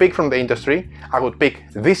ones would you pick from the industry? I would pick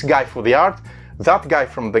this guy for the art, that guy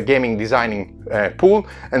from the gaming designing pool,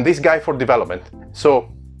 and this guy for development.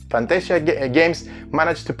 So Fantasia Games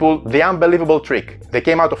managed to pull the unbelievable trick. They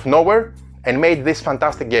came out of nowhere and made this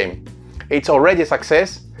fantastic game. It's already a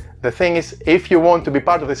success. The thing is, if you want to be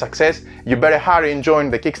part of the success, you better hurry and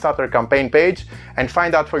join the Kickstarter campaign page and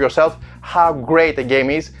find out for yourself how great a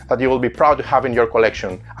game is that you will be proud to have in your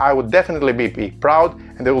collection. I would definitely be proud,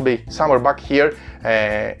 and there will be somewhere back here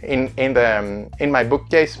in my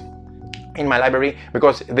bookcase, in my library,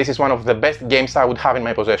 because this is one of the best games I would have in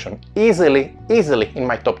my possession. Easily in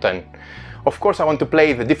my top 10. Of course, I want to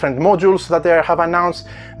play the different modules that they have announced.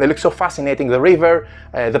 They look so fascinating. The river,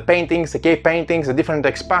 the paintings, the cave paintings, the different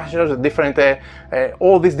expansions, the different,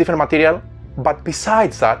 all this different material. But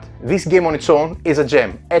besides that, this game on its own is a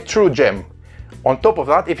gem, a true gem. On top of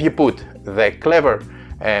that, if you put the clever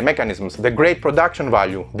mechanisms, the great production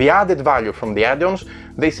value, the added value from the add-ons,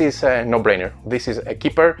 this is a no-brainer. This is a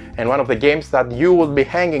keeper and one of the games that you will be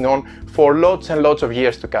hanging on for lots and lots of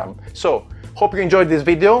years to come. So, hope you enjoyed this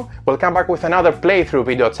video. We'll come back with another playthrough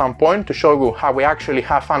video at some point to show you how we actually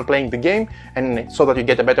have fun playing the game, and so that you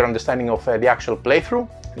get a better understanding of the actual playthrough,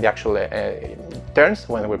 the actual turns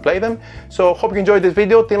when we play them. So hope you enjoyed this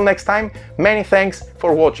video. Till next time, many thanks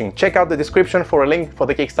for watching. Check out the description for a link for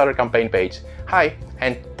the Kickstarter campaign page. Hi,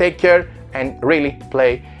 and take care, and really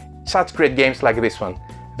play such great games like this one.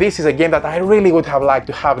 This is a game that I really would have liked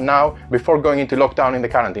to have now before going into lockdown in the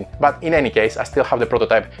quarantine. But in any case, I still have the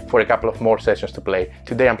prototype for a couple of more sessions to play.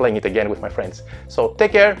 Today I'm playing it again with my friends. So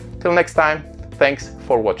take care, till next time, thanks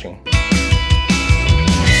for watching.